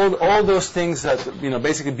 All those things that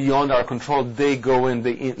basically beyond our control, they go in.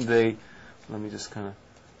 They. Let me just kind of.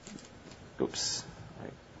 Oops, I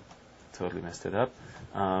totally messed it up.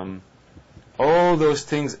 All those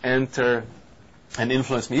things enter and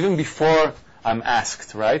influence me even before I'm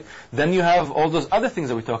asked, right? Then you have all those other things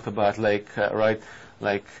that we talked about, like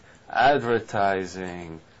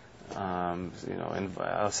advertising,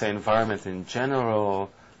 I'll say environment in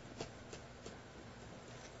general.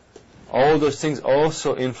 All those things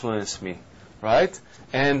also influence me, right?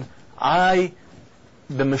 And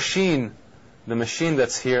the machine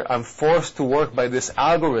that's here, I'm forced to work by this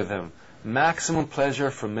algorithm. Maximum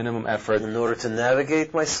pleasure for minimum effort. In order to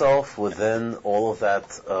navigate myself within all of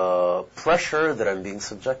that pressure that I'm being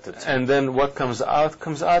subjected to. And then what comes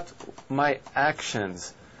out my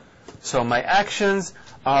actions. So my actions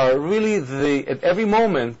are really at every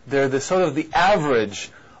moment, they're the sort of the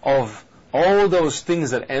average of all those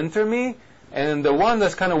things that enter me, and the one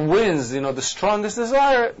that kind of wins, the strongest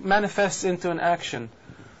desire manifests into an action.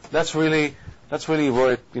 That's really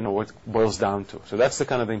where what it boils down to. So that's the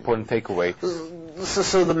kind of the important takeaway.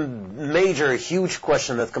 So the major, huge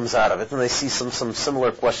question that comes out of it, and I see some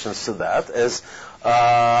similar questions to that, is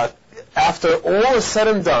after all is said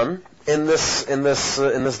and done in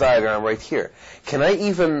this diagram right here, can I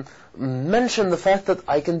even mention the fact that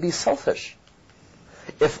I can be selfish?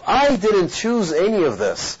 If I didn't choose any of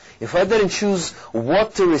this, if I didn't choose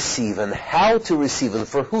what to receive and how to receive and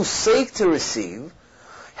for whose sake to receive,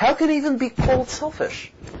 how can it even be called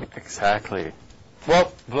selfish? Exactly.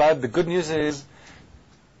 Well, Vlad, the good news is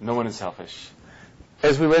no one is selfish.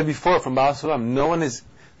 As we read before from Baal Sulam,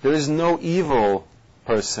 there is no evil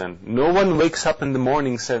person. No one wakes up in the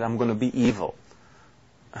morning and said, I'm going to be evil.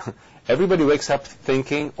 everybody wakes up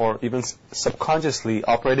thinking, or even subconsciously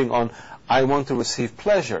operating on, I want to receive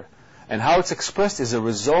pleasure. And how it's expressed is a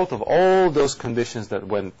result of all those conditions that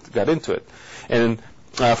got into it. And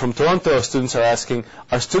from Toronto, students are asking,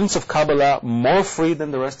 are students of Kabbalah more free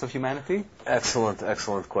than the rest of humanity? Excellent,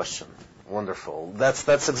 excellent question. Wonderful.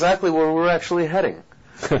 That's exactly where we're actually heading.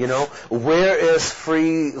 Where is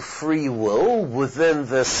free will within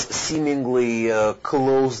this seemingly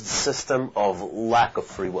closed system of lack of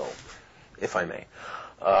free will, if I may?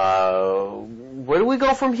 Where do we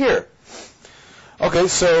go from here? Okay,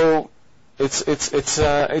 so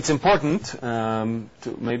it's important to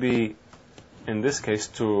maybe, in this case,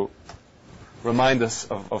 to remind us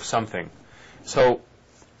of something. So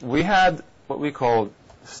we had what we called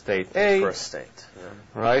state A, first state,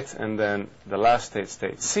 right, and then the last state,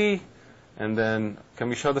 state C, and then can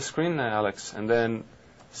we show the screen, Alex? And then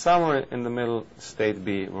somewhere in the middle, state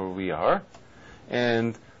B, where we are,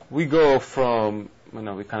 and we go from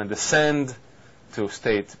we kind of descend to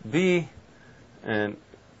state B, and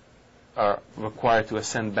are required to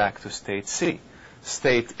ascend back to state C.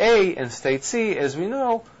 State A and state C, as we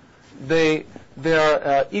know, they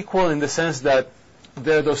are equal in the sense that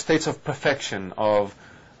they're those states of perfection, of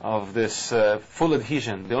this full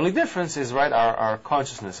adhesion. The only difference is, right, our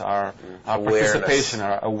consciousness, our participation,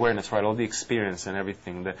 our awareness, right, all the experience and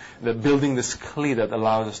everything, the building this kli that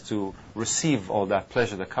allows us to receive all that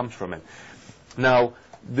pleasure that comes from it. Now,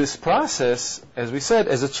 this process, as we said,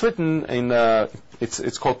 as it's written in,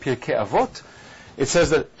 it's called Pirkei Avot, it says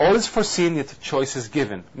that all is foreseen, yet choice is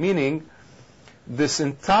given. Meaning, this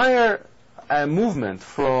entire movement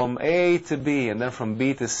from A to B and then from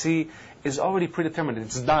B to C is already predetermined.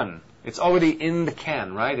 It's done. It's already in the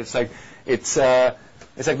can, right? It's like the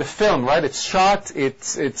film, right? It's shot.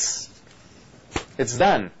 It's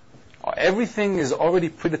done. Everything is already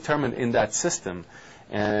predetermined in that system,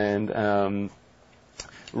 and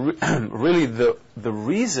really the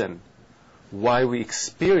reason why we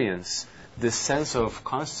experience this sense of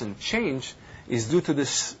constant change is due to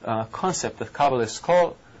this concept that Kabbalists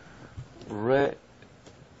call Reshimo.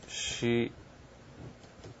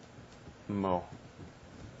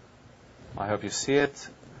 I hope you see it.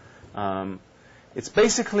 It's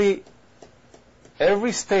basically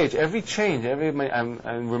every stage, every change,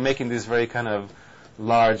 we're making these very kind of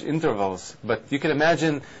large intervals, but you can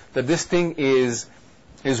imagine that this thing is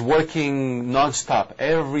working non-stop,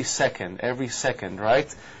 every second,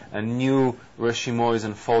 right? A new Reshimo is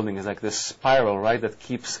unfolding. It's like this spiral, right, that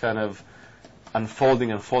keeps kind of unfolding,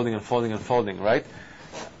 right?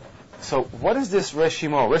 So what is this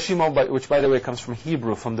Reshimo? Reshimo, which by the way comes from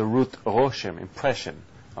Hebrew, from the root roshem, impression.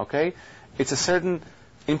 Okay? It's a certain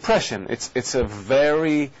impression. It's a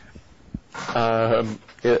very, at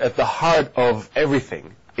the heart of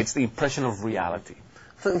everything. It's the impression of reality.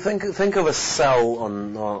 Think of a cell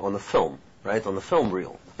on a film, right? On the film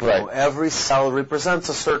reel. Right. Every cell represents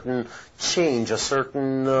a certain change, a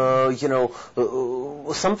certain,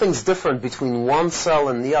 something's different between one cell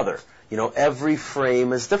and the other. Every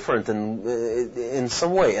frame is different in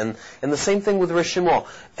some way. And the same thing with Reshimo.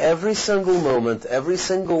 Every single moment, every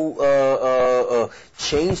single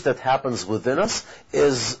change that happens within us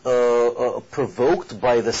is provoked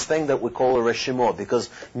by this thing that we call a Reshimo, because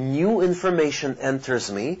new information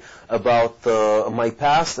enters me about my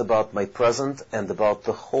past, about my present, and about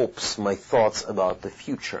the hopes, my thoughts about the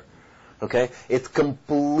future. Okay? It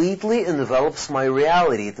completely envelops my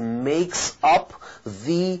reality. It makes up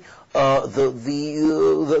the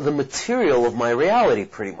material of my reality,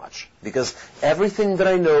 pretty much, because everything that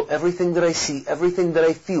I know, everything that I see, everything that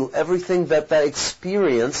I feel, everything that I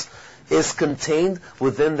experience is contained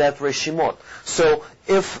within that Reshimot. So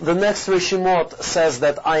if the next Reshimot says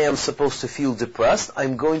that I am supposed to feel depressed,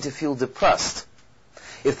 I'm going to feel depressed.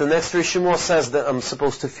 If the next Reshimot says that I'm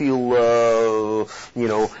supposed to feel,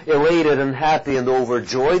 elated and happy and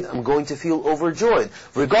overjoyed, I'm going to feel overjoyed,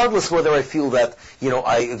 regardless whether I feel that,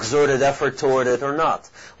 I exerted effort toward it or not,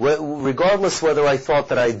 regardless whether I thought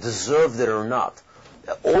that I deserved it or not.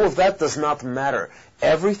 All of that does not matter.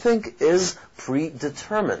 Everything is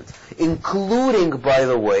predetermined, including, by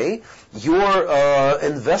the way, your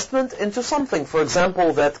investment into something. For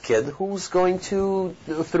example, that kid who's going through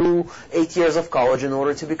 8 years of college in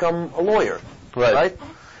order to become a lawyer. Right?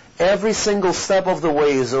 Every single step of the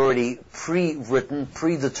way is already pre-written,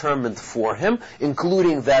 predetermined for him,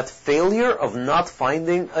 including that failure of not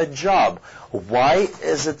finding a job. Why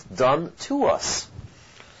is it done to us?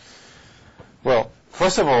 Well,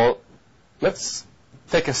 first of all, let's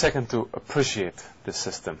take a second to appreciate this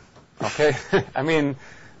system. Okay? I mean,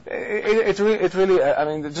 it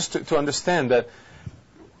really, just to understand that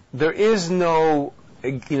there is no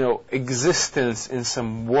existence in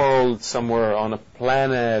some world somewhere on a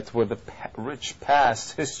planet with a rich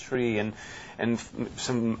past history and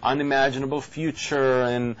some unimaginable future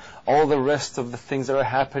and all the rest of the things that are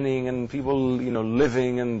happening and people,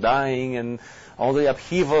 living and dying and all the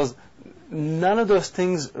upheavals. None of those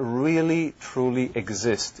things really, truly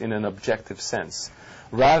exist in an objective sense.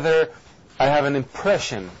 Rather, I have an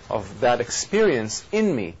impression of that experience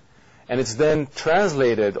in me, and it's then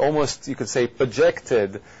translated, almost you could say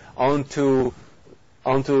projected onto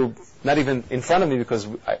not even in front of me, because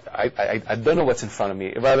I don't know what's in front of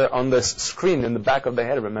me, rather on the screen in the back of the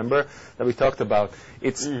head, remember, that we talked about.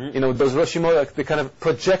 It's, those Roshimot, they kind of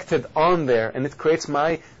projected on there, and it creates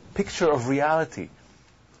my picture of reality.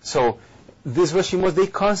 So these Roshimot,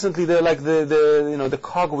 they're like the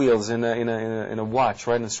cogwheels in a watch,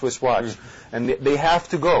 right, in a Swiss watch, and they have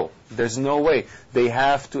to go. There's no way. They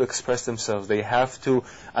have to express themselves. They have to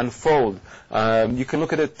unfold. You can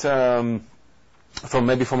look at it from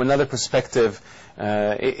another perspective.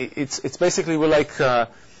 It's basically we're like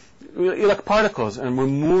particles, and we're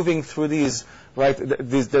moving through these. Right,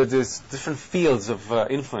 there's different fields of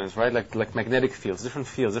influence, right? Like magnetic fields, different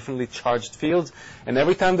fields, differently charged fields, and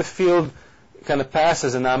every time the field kind of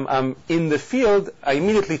passes and I'm in the field, I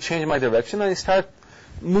immediately change my direction and I start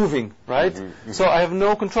moving, right? So I have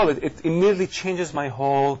no control. It immediately changes my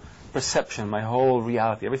whole perception, my whole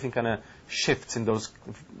reality. Everything kind of shifts in those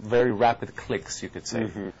very rapid clicks, you could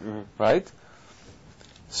say, right?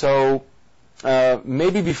 So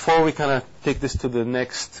maybe before we kind of take this to the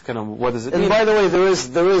next kind of what does it mean? And by the way,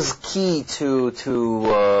 there is key to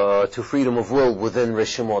freedom of will within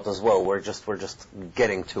Rishimot as well. We're just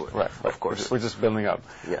getting to it, right? Of course, we're just building up.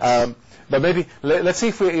 Yes. But maybe let's see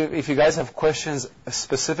if you guys have questions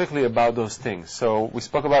specifically about those things. So we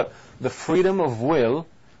spoke about the freedom of will,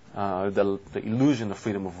 the illusion of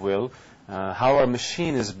freedom of will, how our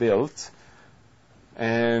machine is built,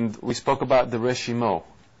 and we spoke about the Reshimot.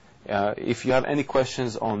 If you have any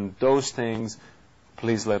questions on those things,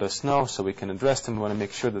 please let us know so we can address them. We want to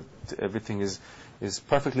make sure that everything is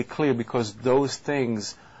perfectly clear, because those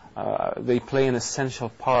things, they play an essential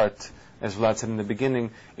part, as Vlad said in the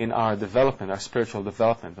beginning, in our development, our spiritual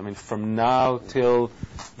development. I mean, from now till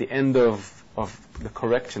the end of the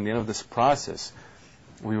correction, the end of this process,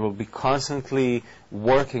 we will be constantly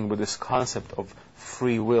working with this concept of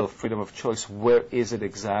free will, freedom of choice. Where is it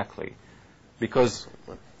exactly? Because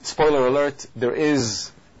spoiler alert, there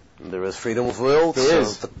is freedom of will.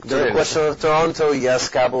 The question of Toronto,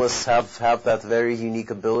 yes, Kabbalists have that very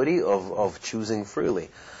unique ability of choosing freely.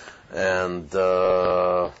 And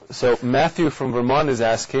so Matthew from Vermont is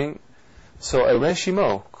asking, so a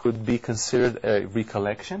Reshimo could be considered a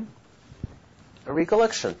recollection? A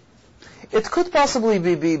recollection. It could possibly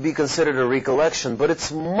be considered a recollection, but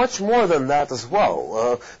it's much more than that as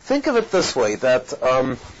well. Think of it this way, that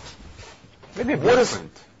maybe a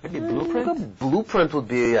blueprint. Maybe a blueprint? A blueprint would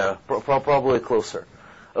be probably closer.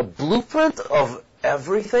 A blueprint of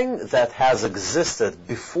everything that has existed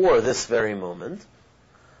before this very moment,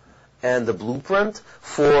 and a blueprint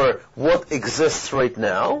for what exists right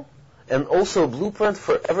now, and also a blueprint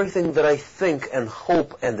for everything that I think and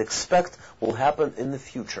hope and expect will happen in the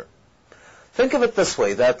future. Think of it this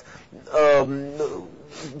way, that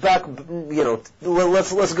back,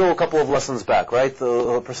 let's go a couple of lessons back, right?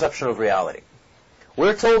 The perception of reality.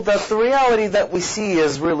 We're told that the reality that we see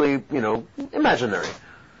is really, imaginary,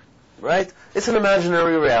 right? It's an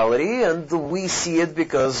imaginary reality, and we see it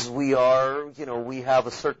because we are, we have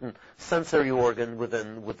a certain sensory organ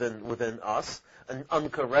within us, an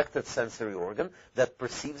uncorrected sensory organ that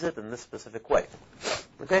perceives it in this specific way.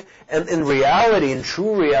 Okay? And in reality, in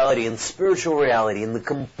true reality, in spiritual reality, in the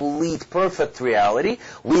complete, perfect reality,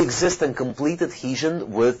 we exist in complete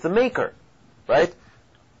adhesion with the Maker, right?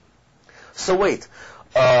 So wait,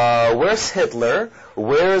 where's Hitler?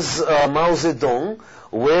 Where's Mao Zedong?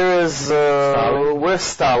 Where's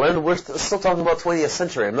Stalin? We're still talking about 20th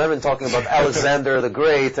century. I'm not even talking about Alexander the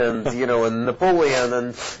Great and and Napoleon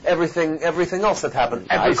and everything else that happened.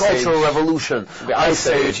 Agricultural revolution, the Ice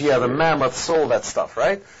Age, the mammoths, all that stuff,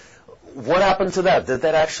 right? What happened to that? Did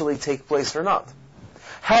that actually take place or not?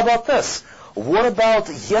 How about this? What about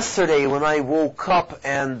yesterday when I woke up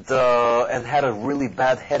and had a really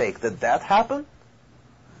bad headache? Did that happen?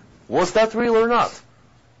 Was that real or not?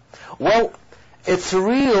 Well, it's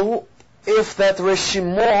real if that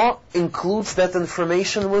Reshimah includes that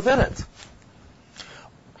information within it.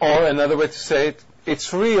 Or another way to say it,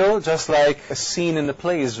 it's real just like a scene in the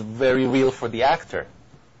play is very real for the actor.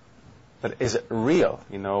 But is it real?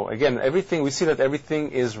 Again, we see that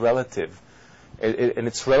everything is relative. And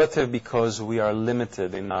it's relative because we are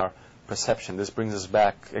limited in our perception. This brings us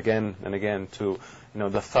back again and again to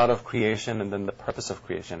the thought of creation and then the purpose of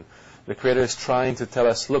creation. The Creator is trying to tell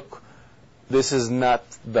us, look, this is not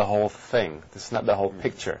the whole thing. This is not the whole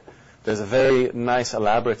picture. There's a very nice,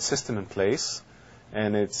 elaborate system in place,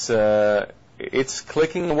 and it's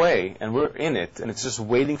clicking away, and we're in it, and it's just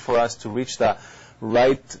waiting for us to reach the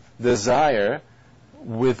right desire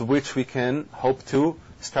with which we can hope to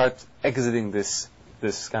start exiting this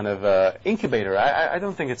kind of incubator. I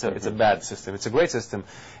don't think it's a bad system. It's a great system.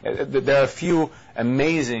 There are a few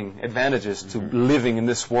amazing advantages to living in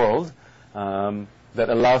this world that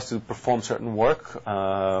allow us to perform certain work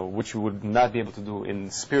which we would not be able to do in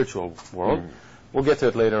the spiritual world. We'll get to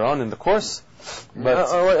it later on in the course. But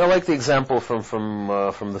I like the example from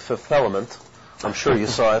the Fifth Element. I'm sure you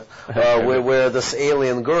saw it, where this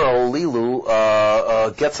alien girl,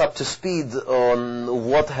 Lilu, gets up to speed on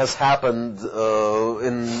what has happened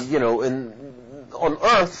on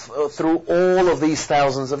Earth through all of these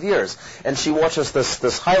thousands of years. And she watches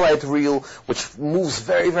this highlight reel, which moves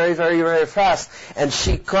very, very, very, very fast, and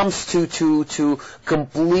she comes to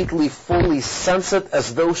completely, fully sense it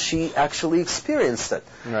as though she actually experienced it.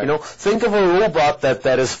 Right. Think of a robot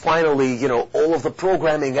that is finally, all of the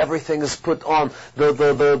programming, everything is put on,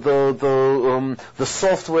 the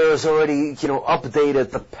software is already,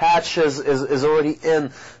 updated, the patch is already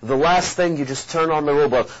in. The last thing, you just turn on the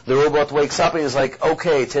robot. The robot wakes up and is like,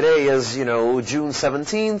 okay, today is, June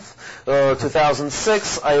 17th,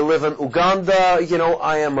 2006, I live in Uganda,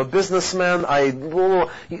 I am a businessman,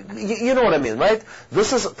 you know what I mean, right?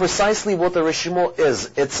 This is precisely what the Rishimo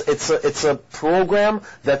is. It's a program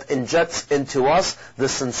that injects into us the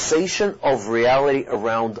sensation of reality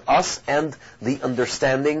around us and the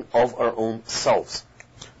understanding of our own selves.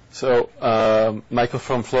 So, Michael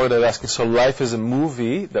from Florida is asking, so life is a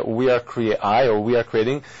movie that we are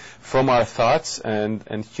creating from our thoughts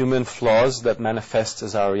and human flaws that manifest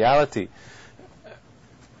as our reality.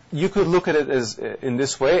 You could look at it as in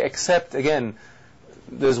this way, except, again,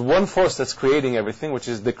 there's one force that's creating everything, which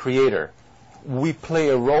is the Creator. We play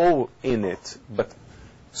a role in it, but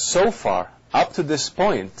so far, up to this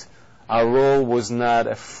point, our role was not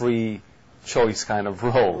a free choice kind of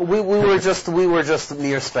role. We were just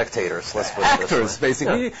mere spectators. Let's put it actors, this way.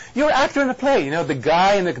 basically. Yeah. You're an actor in a play. The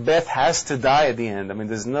guy in Macbeth has to die at the end. I mean,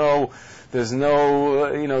 there's no,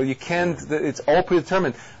 you can't. It's all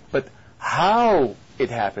predetermined. But how it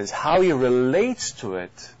happens, how he relates to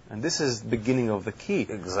it, and this is the beginning of the key.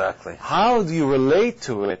 Exactly. How do you relate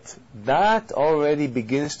to it? That already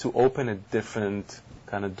begins to open a different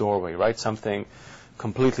kind of doorway, right? Something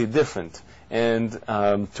completely different. And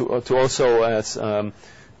to also, as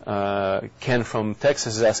Ken from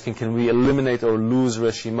Texas is asking, can we eliminate or lose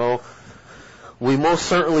Reshimo? We most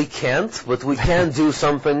certainly can't, but we can do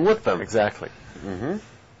something with them. Exactly. Mm-hmm.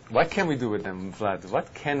 What can we do with them, Vlad?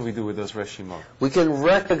 What can we do with those Reshimo? We can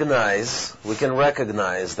recognize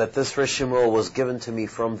that this Reshimo was given to me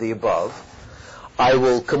from the above. I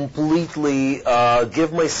will completely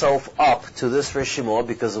give myself up to this Reshimo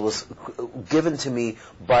because it was given to me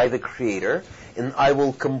by the Creator, and I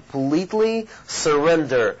will completely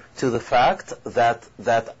surrender to the fact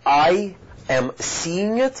that I am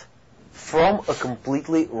seeing it from a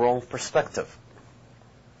completely wrong perspective.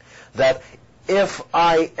 That if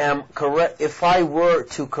I were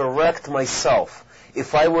to correct myself,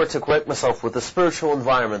 if I were to correct myself with the spiritual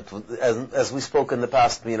environment, as we spoke in the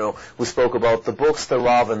past, we spoke about the books, the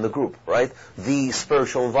Rav, and the group, right? The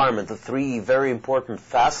spiritual environment, the three very important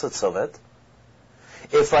facets of it.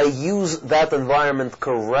 If I use that environment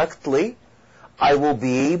correctly, I will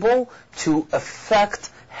be able to affect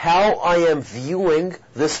how I am viewing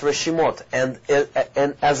this Reshimot, and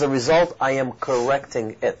as a result, I am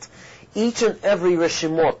correcting it. Each and every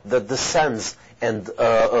Reshimot that descends and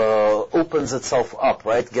opens itself up,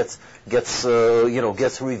 right? Gets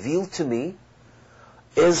revealed to me,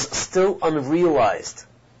 is still unrealized.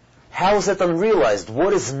 How is it unrealized?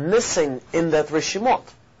 What is missing in that Reshimot?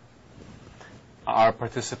 Our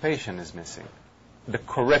participation is missing. The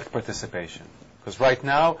correct participation. Because right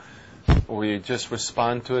now, we just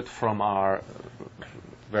respond to it from our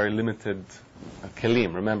very limited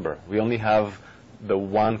kelim. Remember, we only have the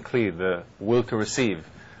one kli, the will to receive.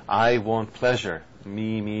 I want pleasure.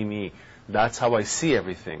 Me. That's how I see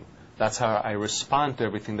everything. That's how I respond to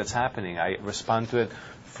everything that's happening. I respond to it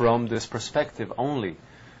from this perspective only.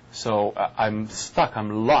 So I'm stuck.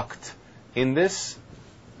 I'm locked in this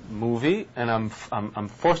movie, and I'm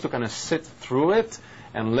forced to kind of sit through it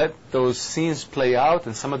and let those scenes play out,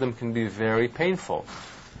 and some of them can be very painful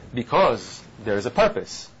because there is a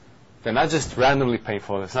purpose. They're not just randomly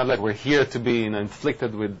painful. It's not like we're here to be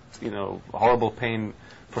inflicted with horrible pain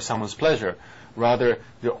for someone's pleasure. Rather,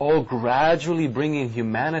 they're all gradually bringing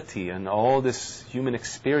humanity and all this human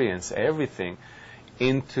experience, everything,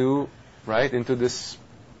 into this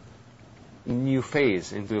new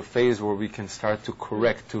phase, into a phase where we can start to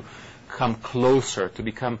correct, to come closer, to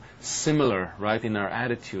become similar, right, in our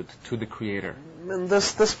attitude to the Creator. And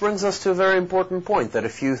this brings us to a very important point, that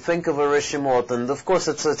if you think of a reshimot, and of course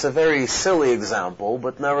it's a very silly example,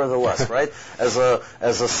 but nevertheless, right, as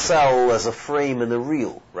a cell, as a frame in a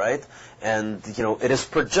reel, right, and it is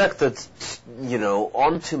projected,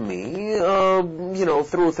 onto me,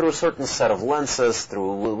 through a certain set of lenses,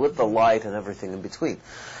 with the light and everything in between.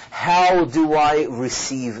 How do I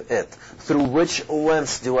receive it? Through which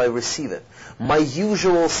lens do I receive it? My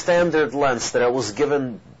usual standard lens that I was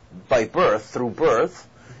given by birth, through birth,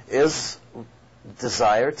 is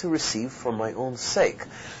desire to receive for my own sake.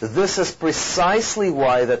 This is precisely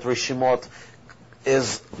why that reshimot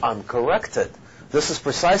is uncorrected. This is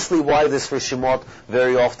precisely why this reshimot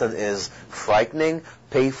very often is frightening,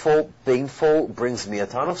 painful, brings me a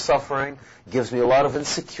ton of suffering, gives me a lot of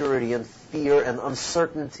insecurity and fear and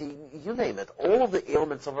uncertainty, you name it, all of the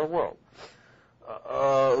ailments of our world.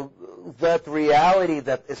 That reality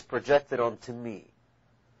that is projected onto me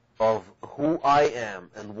of who I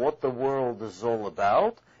am and what the world is all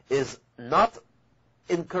about is not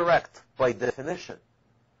incorrect by definition.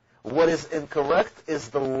 What is incorrect is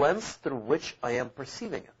the lens through which I am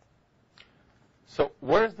perceiving it. So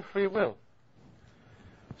where is the free will?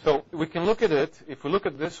 So we can look at it, if we look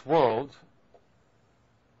at this world,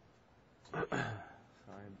 sorry,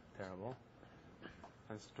 terrible.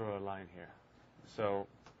 Let's draw a line here. So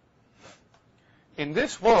in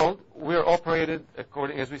this world, we're operated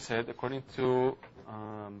according, as we said, according to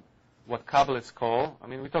what Kabbalists call,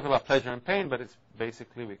 we talk about pleasure and pain, but it's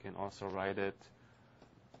basically, we can also write it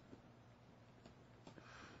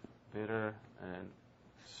bitter and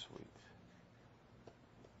sweet.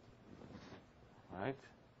 Right?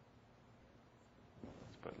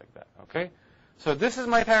 Let's put it like that. Okay? So this is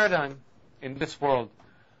my paradigm in this world.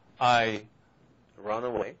 I run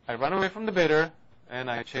away. I run away from the bitter and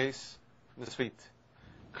I chase the sweet.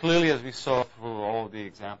 Clearly, as we saw through all the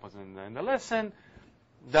examples in the lesson,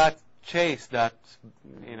 that chase, that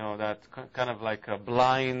kind of like a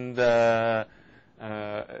blind, it's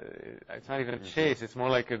not even a chase, it's more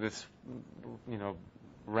like this,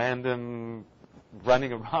 random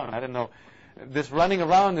running around. I don't know. This running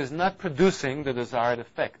around is not producing the desired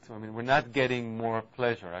effect. We're not getting more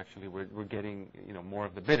pleasure, actually. We're getting, more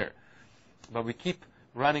of the bitter. But we keep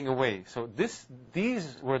running away. So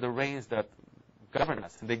these were the reins that govern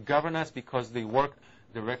us. And they govern us because they work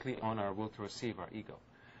directly on our will to receive, our ego.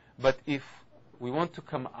 But if we want to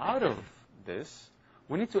come out of this,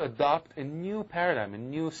 we need to adopt a new paradigm, a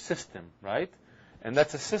new system, right? And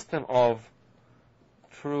that's a system of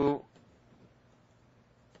true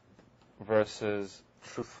versus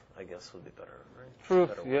truth, I guess would be better, right?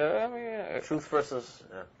 Truth, better yeah. Truth versus,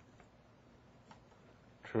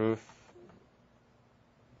 Truth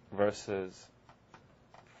versus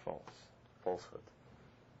falsehood.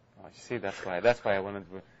 Oh, you see, that's why I wanted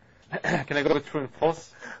to. Can I go with true and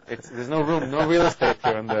false? There's no room, no real estate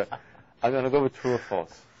here on the. I'm going to go with true or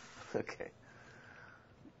false. Okay.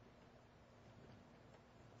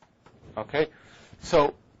 Okay.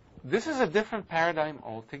 So this is a different paradigm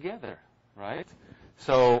altogether, right?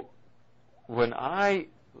 So now,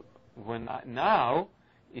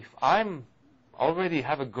 if I'm already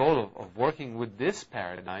have a goal of working with this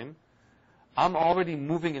paradigm, I'm already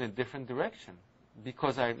moving in a different direction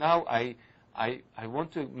because I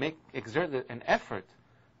want to exert an effort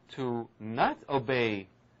to not obey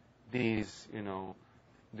these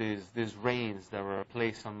reins that were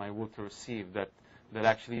placed on my will to receive that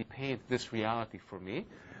actually paint this reality for me,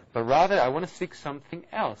 but rather I want to seek something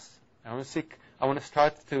else. I want to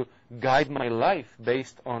start to guide my life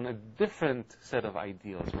based on a different set of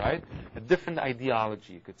ideals, right? A different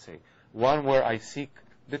ideology, you could say. One where I seek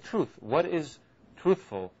the truth. What is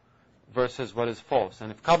truthful versus what is false?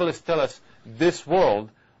 And if Kabbalists tell us this world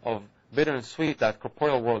of bitter and sweet, that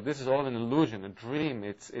corporeal world, this is all an illusion, a dream.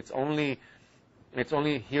 It's only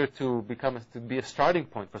here to be a starting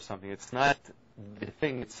point for something. It's not the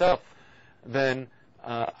thing itself. Then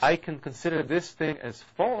I can consider this thing as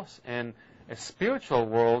false and a spiritual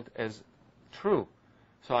world as true.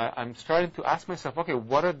 So I'm starting to ask myself, okay,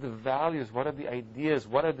 what are the values? What are the ideas?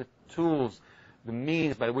 What are the tools, the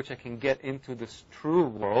means by which I can get into this true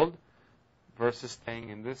world versus staying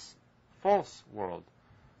in this false world?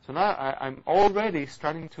 So now I'm already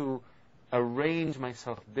starting to arrange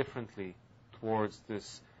myself differently towards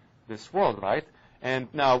this this world, right? And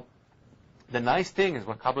now, the nice thing is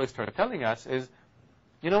what Kabbalah started telling us is,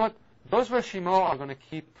 you know what? Those Reshimot are going to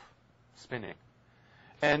keep spinning.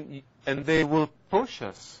 And they will push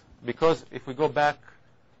us, because if we go back,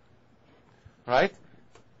 right,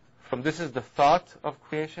 from this is the thought of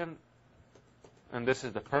creation, and this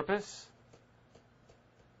is the purpose.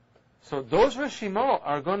 So those Reshimot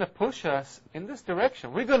are going to push us in this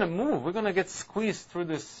direction. We're going to move. We're going to get squeezed through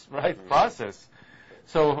this process.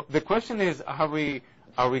 So the question is, are we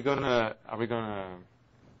going to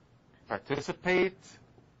participate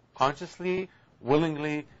consciously,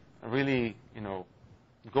 willingly, really,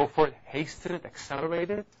 go for it, hasten it, accelerate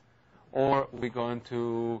it, or are we going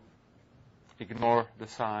to ignore the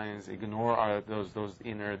signs, ignore those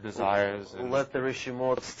inner desires? Let the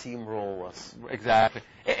Rishimot steamroll us. Exactly.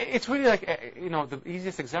 It's really like, the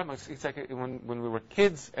easiest example, it's like when we were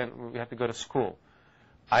kids and we had to go to school.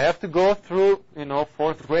 I have to go through,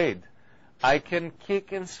 4th grade. I can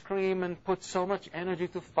kick and scream and put so much energy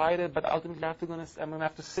to fight it, but ultimately I'm going to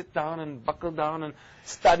have to sit down and buckle down and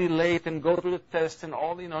study late and go through the tests and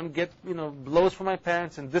all, and get, blows from my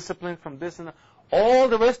parents and discipline from this and that. All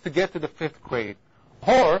the rest to get to the 5th grade.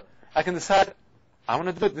 Or I can decide, I want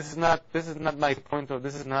to do it. This is not my point, or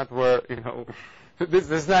this is not where, this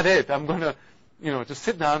is not it. I'm going to, just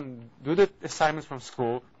sit down, do the assignments from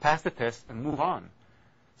school, pass the test, and move on.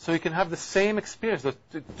 So you can have the same experience, the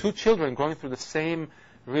two children going through the same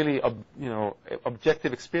really,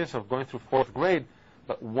 objective experience of going through 4th grade,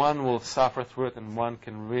 but one will suffer through it and one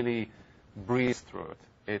can really breeze through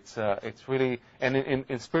it. It's really, and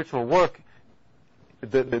in spiritual work,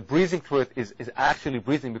 the breezing through it is actually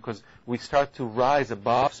breathing, because we start to rise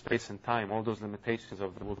above space and time, all those limitations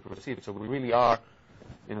of the world we perceive. So we really are,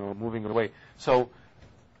 moving away. So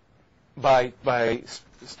by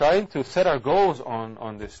starting to set our goals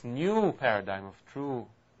on this new paradigm of true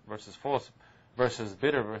versus false versus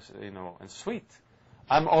bitter versus, and sweet,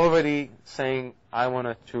 I'm already saying I want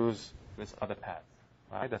to choose this other path,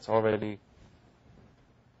 right? That's already,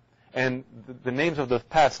 and the names of those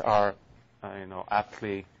paths are,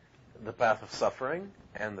 aptly the path of suffering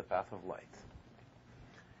and the path of light.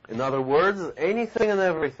 In other words, anything and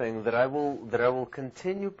everything that I will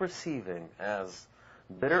continue perceiving as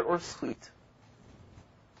bitter or sweet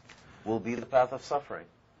will be the path of suffering.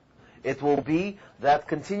 It will be that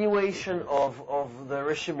continuation of the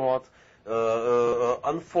Rishimot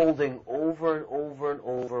unfolding over and over and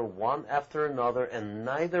over, one after another, and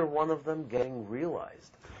neither one of them getting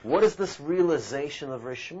realized. What is this realization of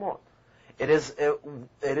Rishimot? It is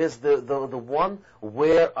the one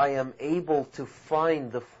where I am able to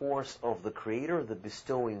find the force of the Creator, the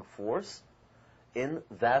bestowing force, in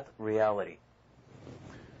that reality.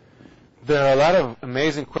 There are a lot of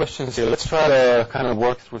amazing questions here. Let's try to kind of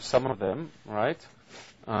work through some of them, right?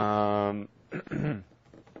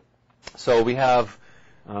 So we have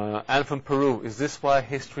Anne from Peru. Is this why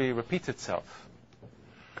history repeats itself?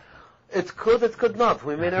 It could not.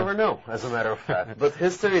 We may never know, as a matter of fact. But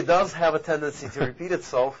history does have a tendency to repeat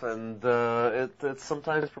itself, and it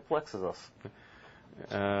sometimes perplexes us.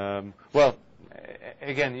 Well,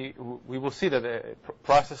 again, we will see that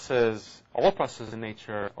all processes in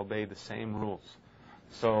nature obey the same rules.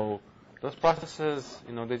 So those processes,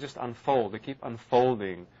 they just unfold. They keep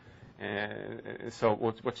unfolding. So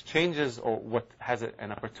what changes, or what has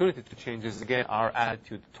an opportunity to change, is again our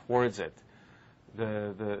attitude towards it.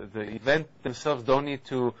 The event themselves don't need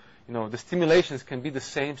to, the stimulations can be the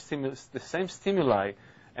same stimuli,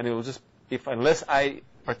 and it will just, unless I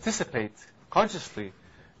participate consciously,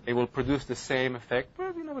 it will produce the same effect,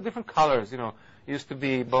 but with different colors. It used to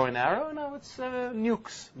be bow and arrow, now it's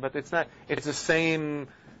nukes, but it's not. It's the same,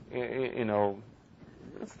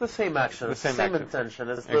 It's the same action, the same intention.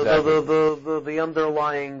 It's Exactly. The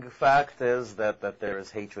underlying fact is that there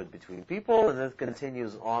is hatred between people, and it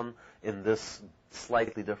continues on in this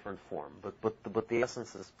slightly different form. But the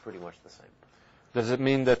essence is pretty much the same. Does it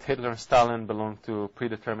mean that Hitler and Stalin belong to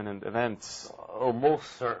predetermined events? Oh,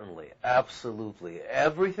 most certainly. Absolutely.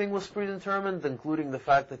 Everything was predetermined, including the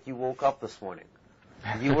fact that you woke up this morning.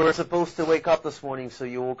 You were supposed to wake up this morning, so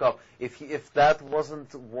you woke up. If that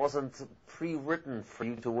wasn't pre-written for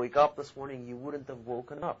you to wake up this morning, you wouldn't have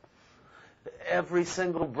woken up. Every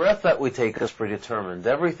single breath that we take is predetermined.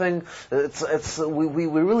 Everything, we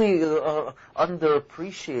really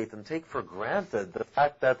underappreciate and take for granted the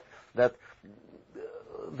fact that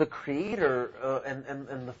the Creator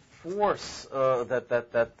and the force that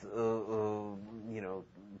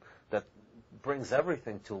brings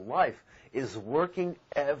everything to life is working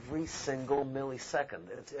every single millisecond.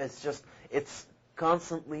 It's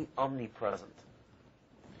constantly omnipresent.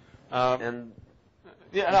 And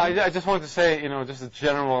Yeah, no, I just wanted to say, just a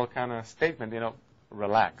general kind of statement,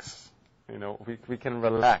 relax. We can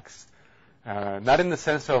relax. Not in the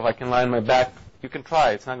sense of I can lie on my back. You can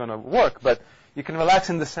try. It's not going to work. But you can relax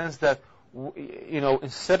in the sense that,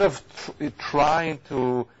 instead of trying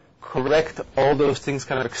to correct all those things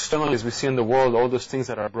kind of externally as we see in the world, all those things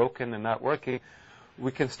that are broken and not working,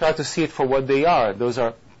 we can start to see it for what they are. Those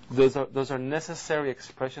are necessary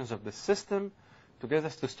expressions of the system to get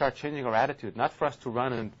us to start changing our attitude, not for us to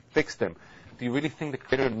run and fix them. Do you really think the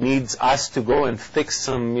Creator needs us to go and fix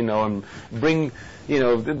some, and bring,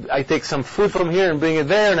 I take some food from here and bring it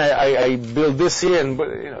there, and I build this here, and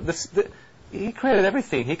He created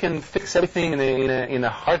everything. He can fix everything in a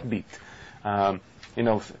heartbeat. And we're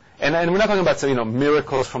not talking about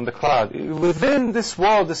miracles from the cloud. Within this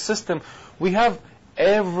world, this system, we have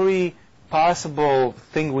every possible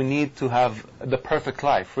thing we need to have the perfect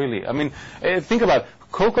life, really. I mean, think about it.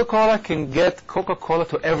 Coca-Cola can get Coca-Cola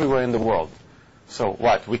to everywhere in the world. So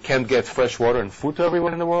what? We can't get fresh water and food to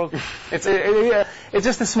everywhere in the world? It's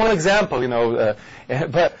just a small example,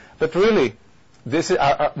 but really, this is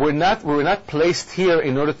we're not placed here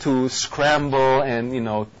in order to scramble and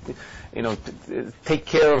take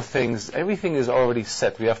care of things. Everything is already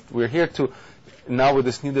set. We're here to now with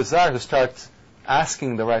this new desire to start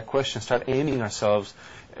asking the right questions, start aiming ourselves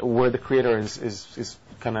where the Creator is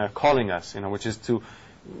kind of calling us, which is to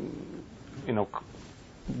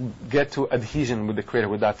get to adhesion with the Creator,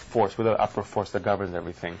 with that force, with that upper force that governs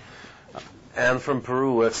everything. And from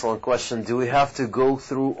Peru, excellent question. Do we have to go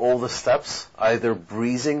through all the steps, either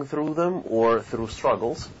breezing through them or through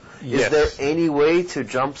struggles? Yes. Is there any way to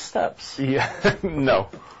jump steps? Yeah, no.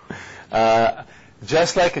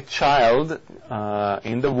 Just like a child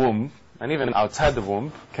in the womb, and even outside the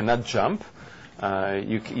womb, cannot jump,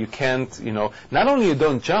 you can't, not only you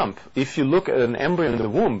don't jump, if you look at an embryo in the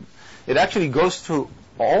womb, it actually goes through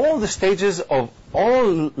all the stages of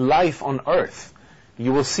all life on Earth.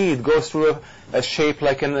 You will see it goes through a shape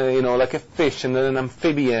like like a fish, and then an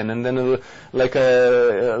amphibian, and then like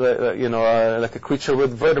a creature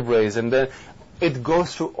with vertebrae, and then it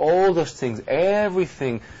goes through all those things,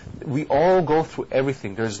 everything. We all go through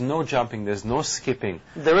everything. There's no jumping. There's no skipping.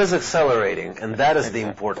 There is accelerating, and that is the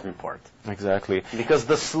important part. Exactly. Because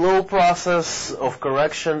the slow process of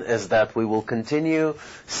correction is that we will continue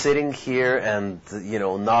sitting here and,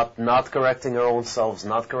 not correcting our own selves,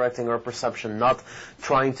 not correcting our perception, not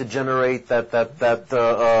trying to generate that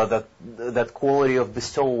quality of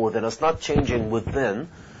bestowal within us, not changing within.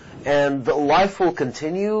 And life will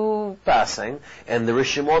continue passing, and the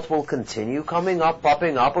Rishimot will continue coming up,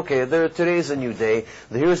 popping up. Okay, today's a new day.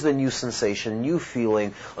 Here's the new sensation, new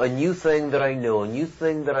feeling, a new thing that I know, a new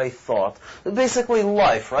thing that I thought. Basically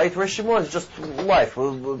life, right? Rishimot is just life.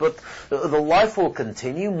 But the life will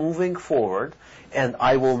continue moving forward, and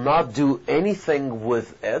I will not do anything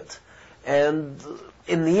with it. And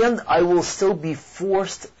in the end, I will still be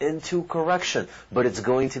forced into correction, but it's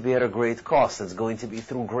going to be at a great cost. It's going to be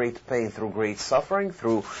through great pain, through great suffering,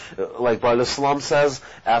 through, like Baal Islam says,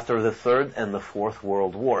 after the Third and the Fourth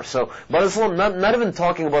World War. So, Baal Islam, not even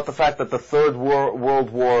talking about the fact that the Third World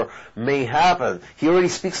War may happen. He already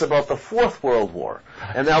speaks about the Fourth World War.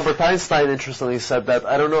 And Albert Einstein, interestingly, said that,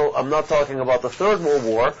 I don't know, I'm not talking about the Third World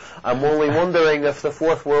War. I'm only wondering if the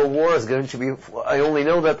Fourth World War is going to be, I only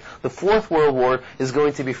know that the Fourth World War is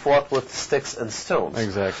going to be fought with sticks and stones.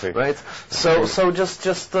 Exactly. Right? So just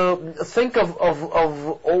think of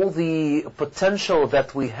all the potential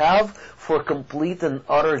that we have for complete and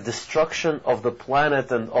utter destruction of the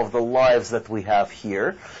planet and of the lives that we have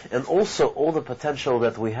here, and also all the potential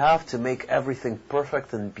that we have to make everything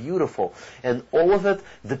perfect and beautiful. And all of it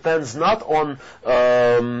depends not on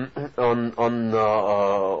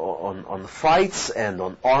fights and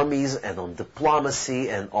on armies and on diplomacy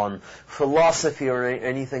and on philosophy or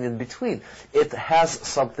anything in between. It has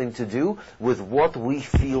something to do with what we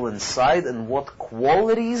feel inside and what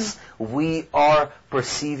qualities we are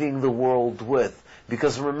perceiving the world with.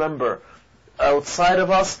 Because remember, outside of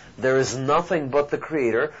us, there is nothing but the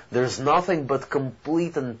Creator. There's nothing but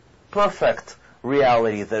complete and perfect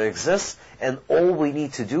reality that exists, and all we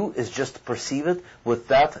need to do is just perceive it with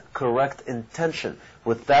that correct intention,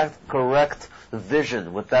 with that correct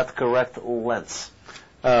vision, with that correct lens.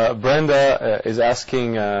 Brenda is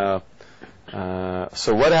asking, so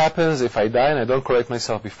what happens if I die and I don't correct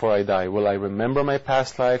myself before I die? Will I remember my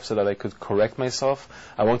past life so that I could correct myself?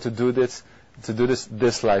 I want to do this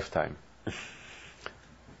this lifetime.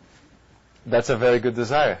 That's a very good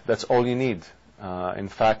desire. That's all you need. In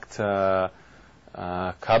fact,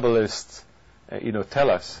 Kabbalists, tell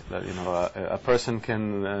us that a person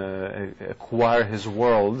can acquire his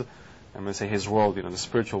world I'm going to say his world, the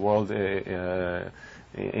spiritual world, in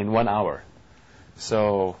 1 hour.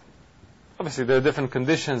 So, obviously, there are different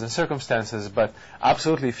conditions and circumstances, but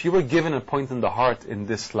absolutely, if you were given a point in the heart in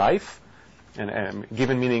this life, and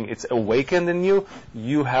given meaning it's awakened in you,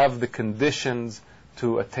 you have the conditions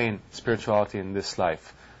to attain spirituality in this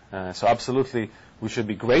life. So, absolutely, we should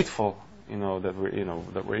be grateful,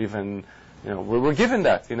 that we're even. We're given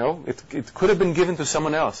that. It could have been given to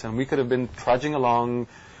someone else, and we could have been trudging along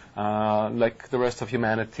like the rest of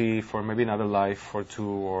humanity for maybe another life or 2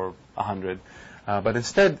 or 100. But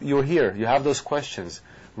instead, you're here. You have those questions.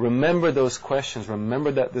 Remember those questions.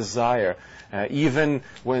 Remember that desire. Even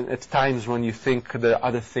when at times when you think there are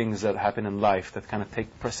other things that happen in life that kind of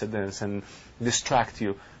take precedence and distract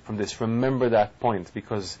you from this. Remember that point,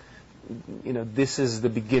 because this is the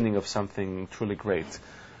beginning of something truly great.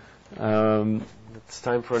 It's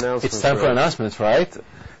time for announcements. It's time for announcements, right?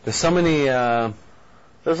 There's so many.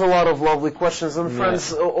 There's a lot of lovely questions, and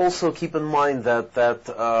friends, also keep in mind that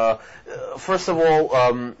first of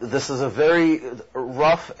all, this is a very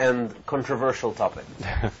rough and controversial topic.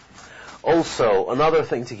 Also, another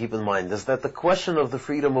thing to keep in mind is that the question of the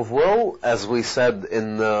freedom of will, as we said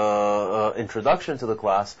in the introduction to the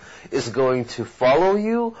class, is going to follow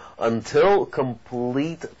you until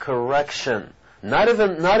complete correction. Not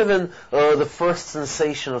even the first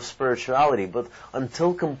sensation of spirituality, but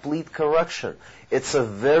until complete correction. It's a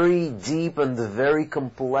very deep and very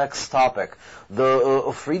complex topic.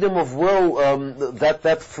 The freedom of will,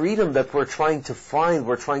 that freedom that we're trying to find,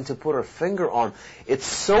 we're trying to put our finger on, it's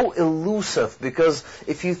so elusive, because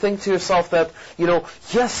if you think to yourself that,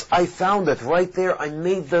 yes, I found it right there, I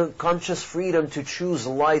made the conscious freedom to choose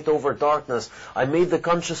light over darkness, I made the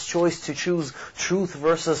conscious choice to choose truth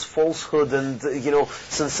versus falsehood, and,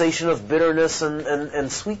 sensation of bitterness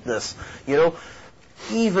and sweetness,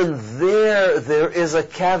 even there is a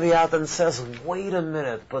caveat and says, wait a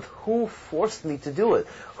minute, but who forced me to do it?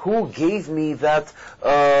 Who gave me that,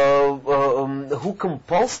 who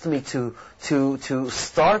compulsed me to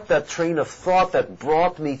start that train of thought that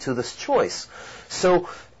brought me to this choice? So,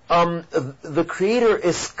 the Creator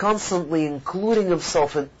is constantly including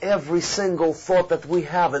Himself in every single thought that we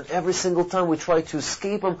have, and every single time we try to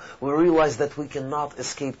escape Him, we realize that we cannot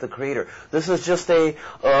escape the Creator. This is just a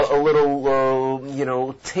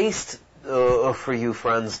little, taste for you,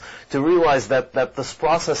 friends, to realize that this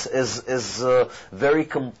process is very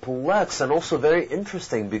complex and also very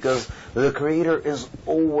interesting, because the Creator is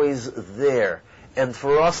always there. And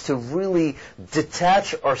for us to really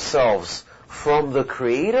detach ourselves from the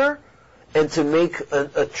Creator and to make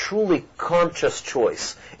a truly conscious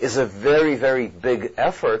choice is a very, very big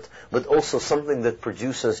effort, but also something that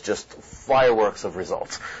produces just fireworks of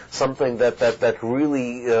results. Something that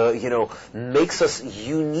really, makes us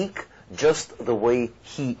unique just the way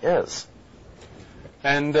He is.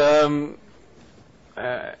 And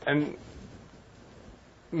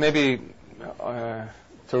maybe to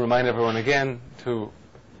remind everyone again to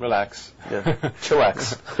relax. Yeah.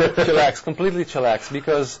 Chillax. Chillax, completely chillax,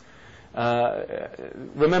 because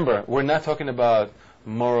remember, we're not talking about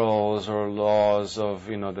morals or laws of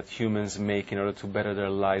that humans make in order to better their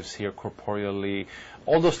lives here corporeally.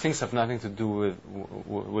 All those things have nothing to do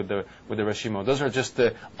with the Reshimo. Those are just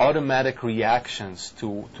the automatic reactions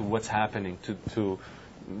to what's happening, to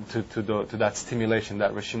that stimulation,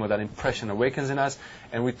 that Reshimo, that impression awakens in us,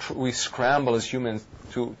 and we scramble as humans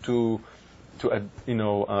to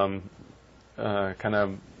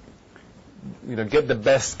get the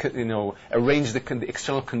best, arrange the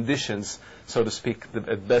external conditions, so to speak,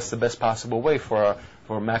 the best possible way for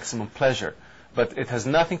maximum pleasure. But it has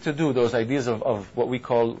nothing to do, those ideas of what we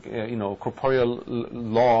call, corporeal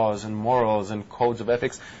laws and morals and codes of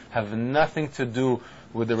ethics have nothing to do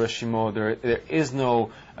with the Reshimo. There is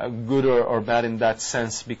no good or bad in that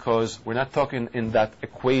sense, because we're not talking in that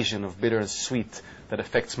equation of bitter and sweet that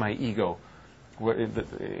affects my ego.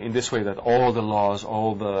 In this way, that all the laws,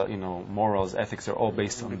 all the morals, ethics are all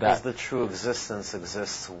based on that. Because the true existence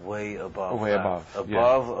exists way above. Way that.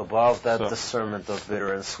 Above that discernment of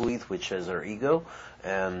bitter and sweet, which is our ego,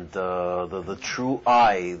 and the true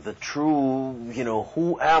I, the true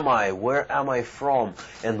who am I, where am I from,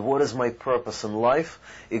 and what is my purpose in life,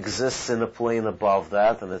 exists in a plane above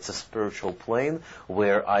that, and it's a spiritual plane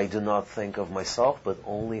where I do not think of myself, but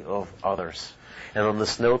only of others. And on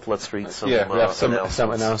this note, let's read some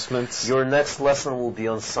announcements. Your next lesson will be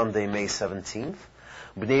on Sunday, May 17th.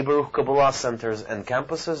 Bnei Baruch Kabbalah centers and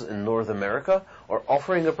campuses in North America are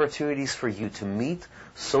offering opportunities for you to meet,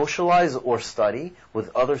 socialize, or study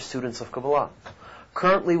with other students of Kabbalah.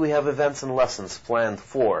 Currently, we have events and lessons planned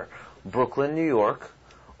for Brooklyn, New York,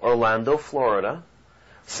 Orlando, Florida,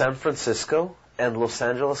 San Francisco, and Los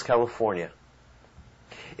Angeles, California.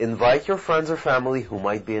 Invite your friends or family who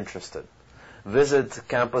might be interested. Visit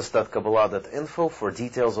campus.kabbalah.info for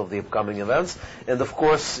details of the upcoming events. And of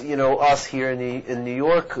course, us here in New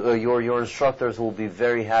York, your instructors will be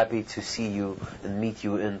very happy to see you and meet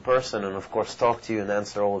you in person, and of course talk to you and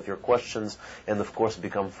answer all of your questions, and of course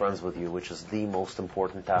become friends with you, which is the most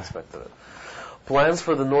important aspect of it. Plans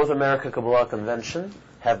for the North America Kabbalah Convention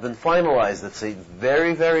have been finalized. It's a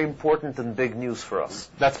very, very important and big news for us.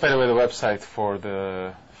 That's, by the way, the website for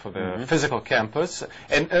the physical campus.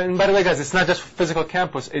 And by the way, guys, it's not just physical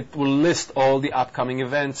campus. It will list all the upcoming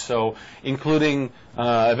events, so including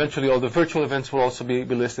eventually all the virtual events will also be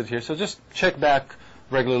listed here. So just check back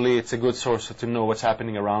regularly. It's a good source to know what's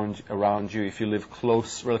happening around you if you live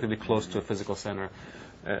relatively close to a physical center.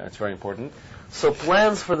 It's very important. So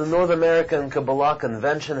plans for the North American Kabbalah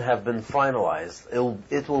Convention have been finalized.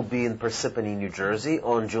 It will be in Parsippany, New Jersey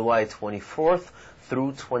on July 24th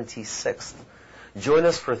through 26th. Join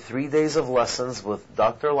us for 3 days of lessons with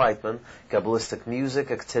Dr. Lightman, Kabbalistic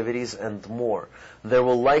music, activities, and more. There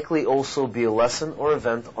will likely also be a lesson or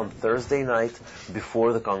event on Thursday night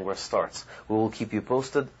before the Congress starts. We will keep you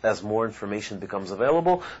posted as more information becomes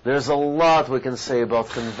available. There's a lot we can say about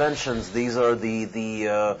conventions. These are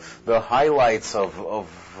the highlights of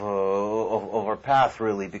our path,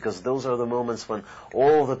 really, because those are the moments when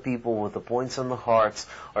all the people with the points in the hearts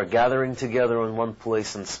are gathering together in one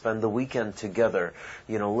place and spend the weekend together,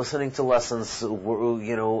 listening to lessons,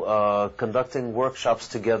 conducting workshops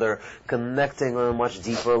together, connecting on a much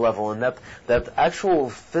deeper level, and that actual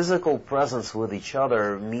physical presence with each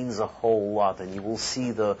other means a whole lot, and you will see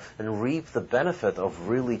and reap the benefit of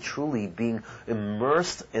really truly being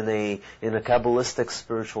immersed in a Kabbalistic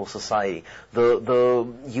spiritual society.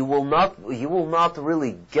 You will not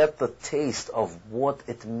really get the taste of what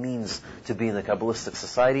it means to be in a Kabbalistic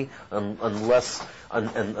society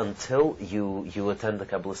until you attend the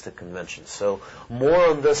Kabbalistic convention. So more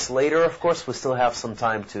on this later. Of course, we still have some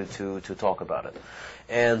time to talk about it.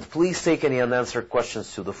 And please take any unanswered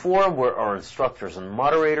questions to the forum, where our instructors and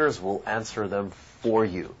moderators will answer them for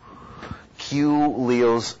you. Cue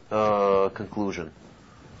Leo's conclusion.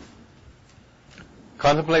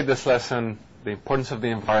 Contemplate this lesson, the importance of the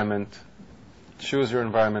environment. Choose your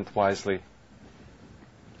environment wisely.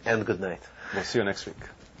 And good night. We'll see you next week.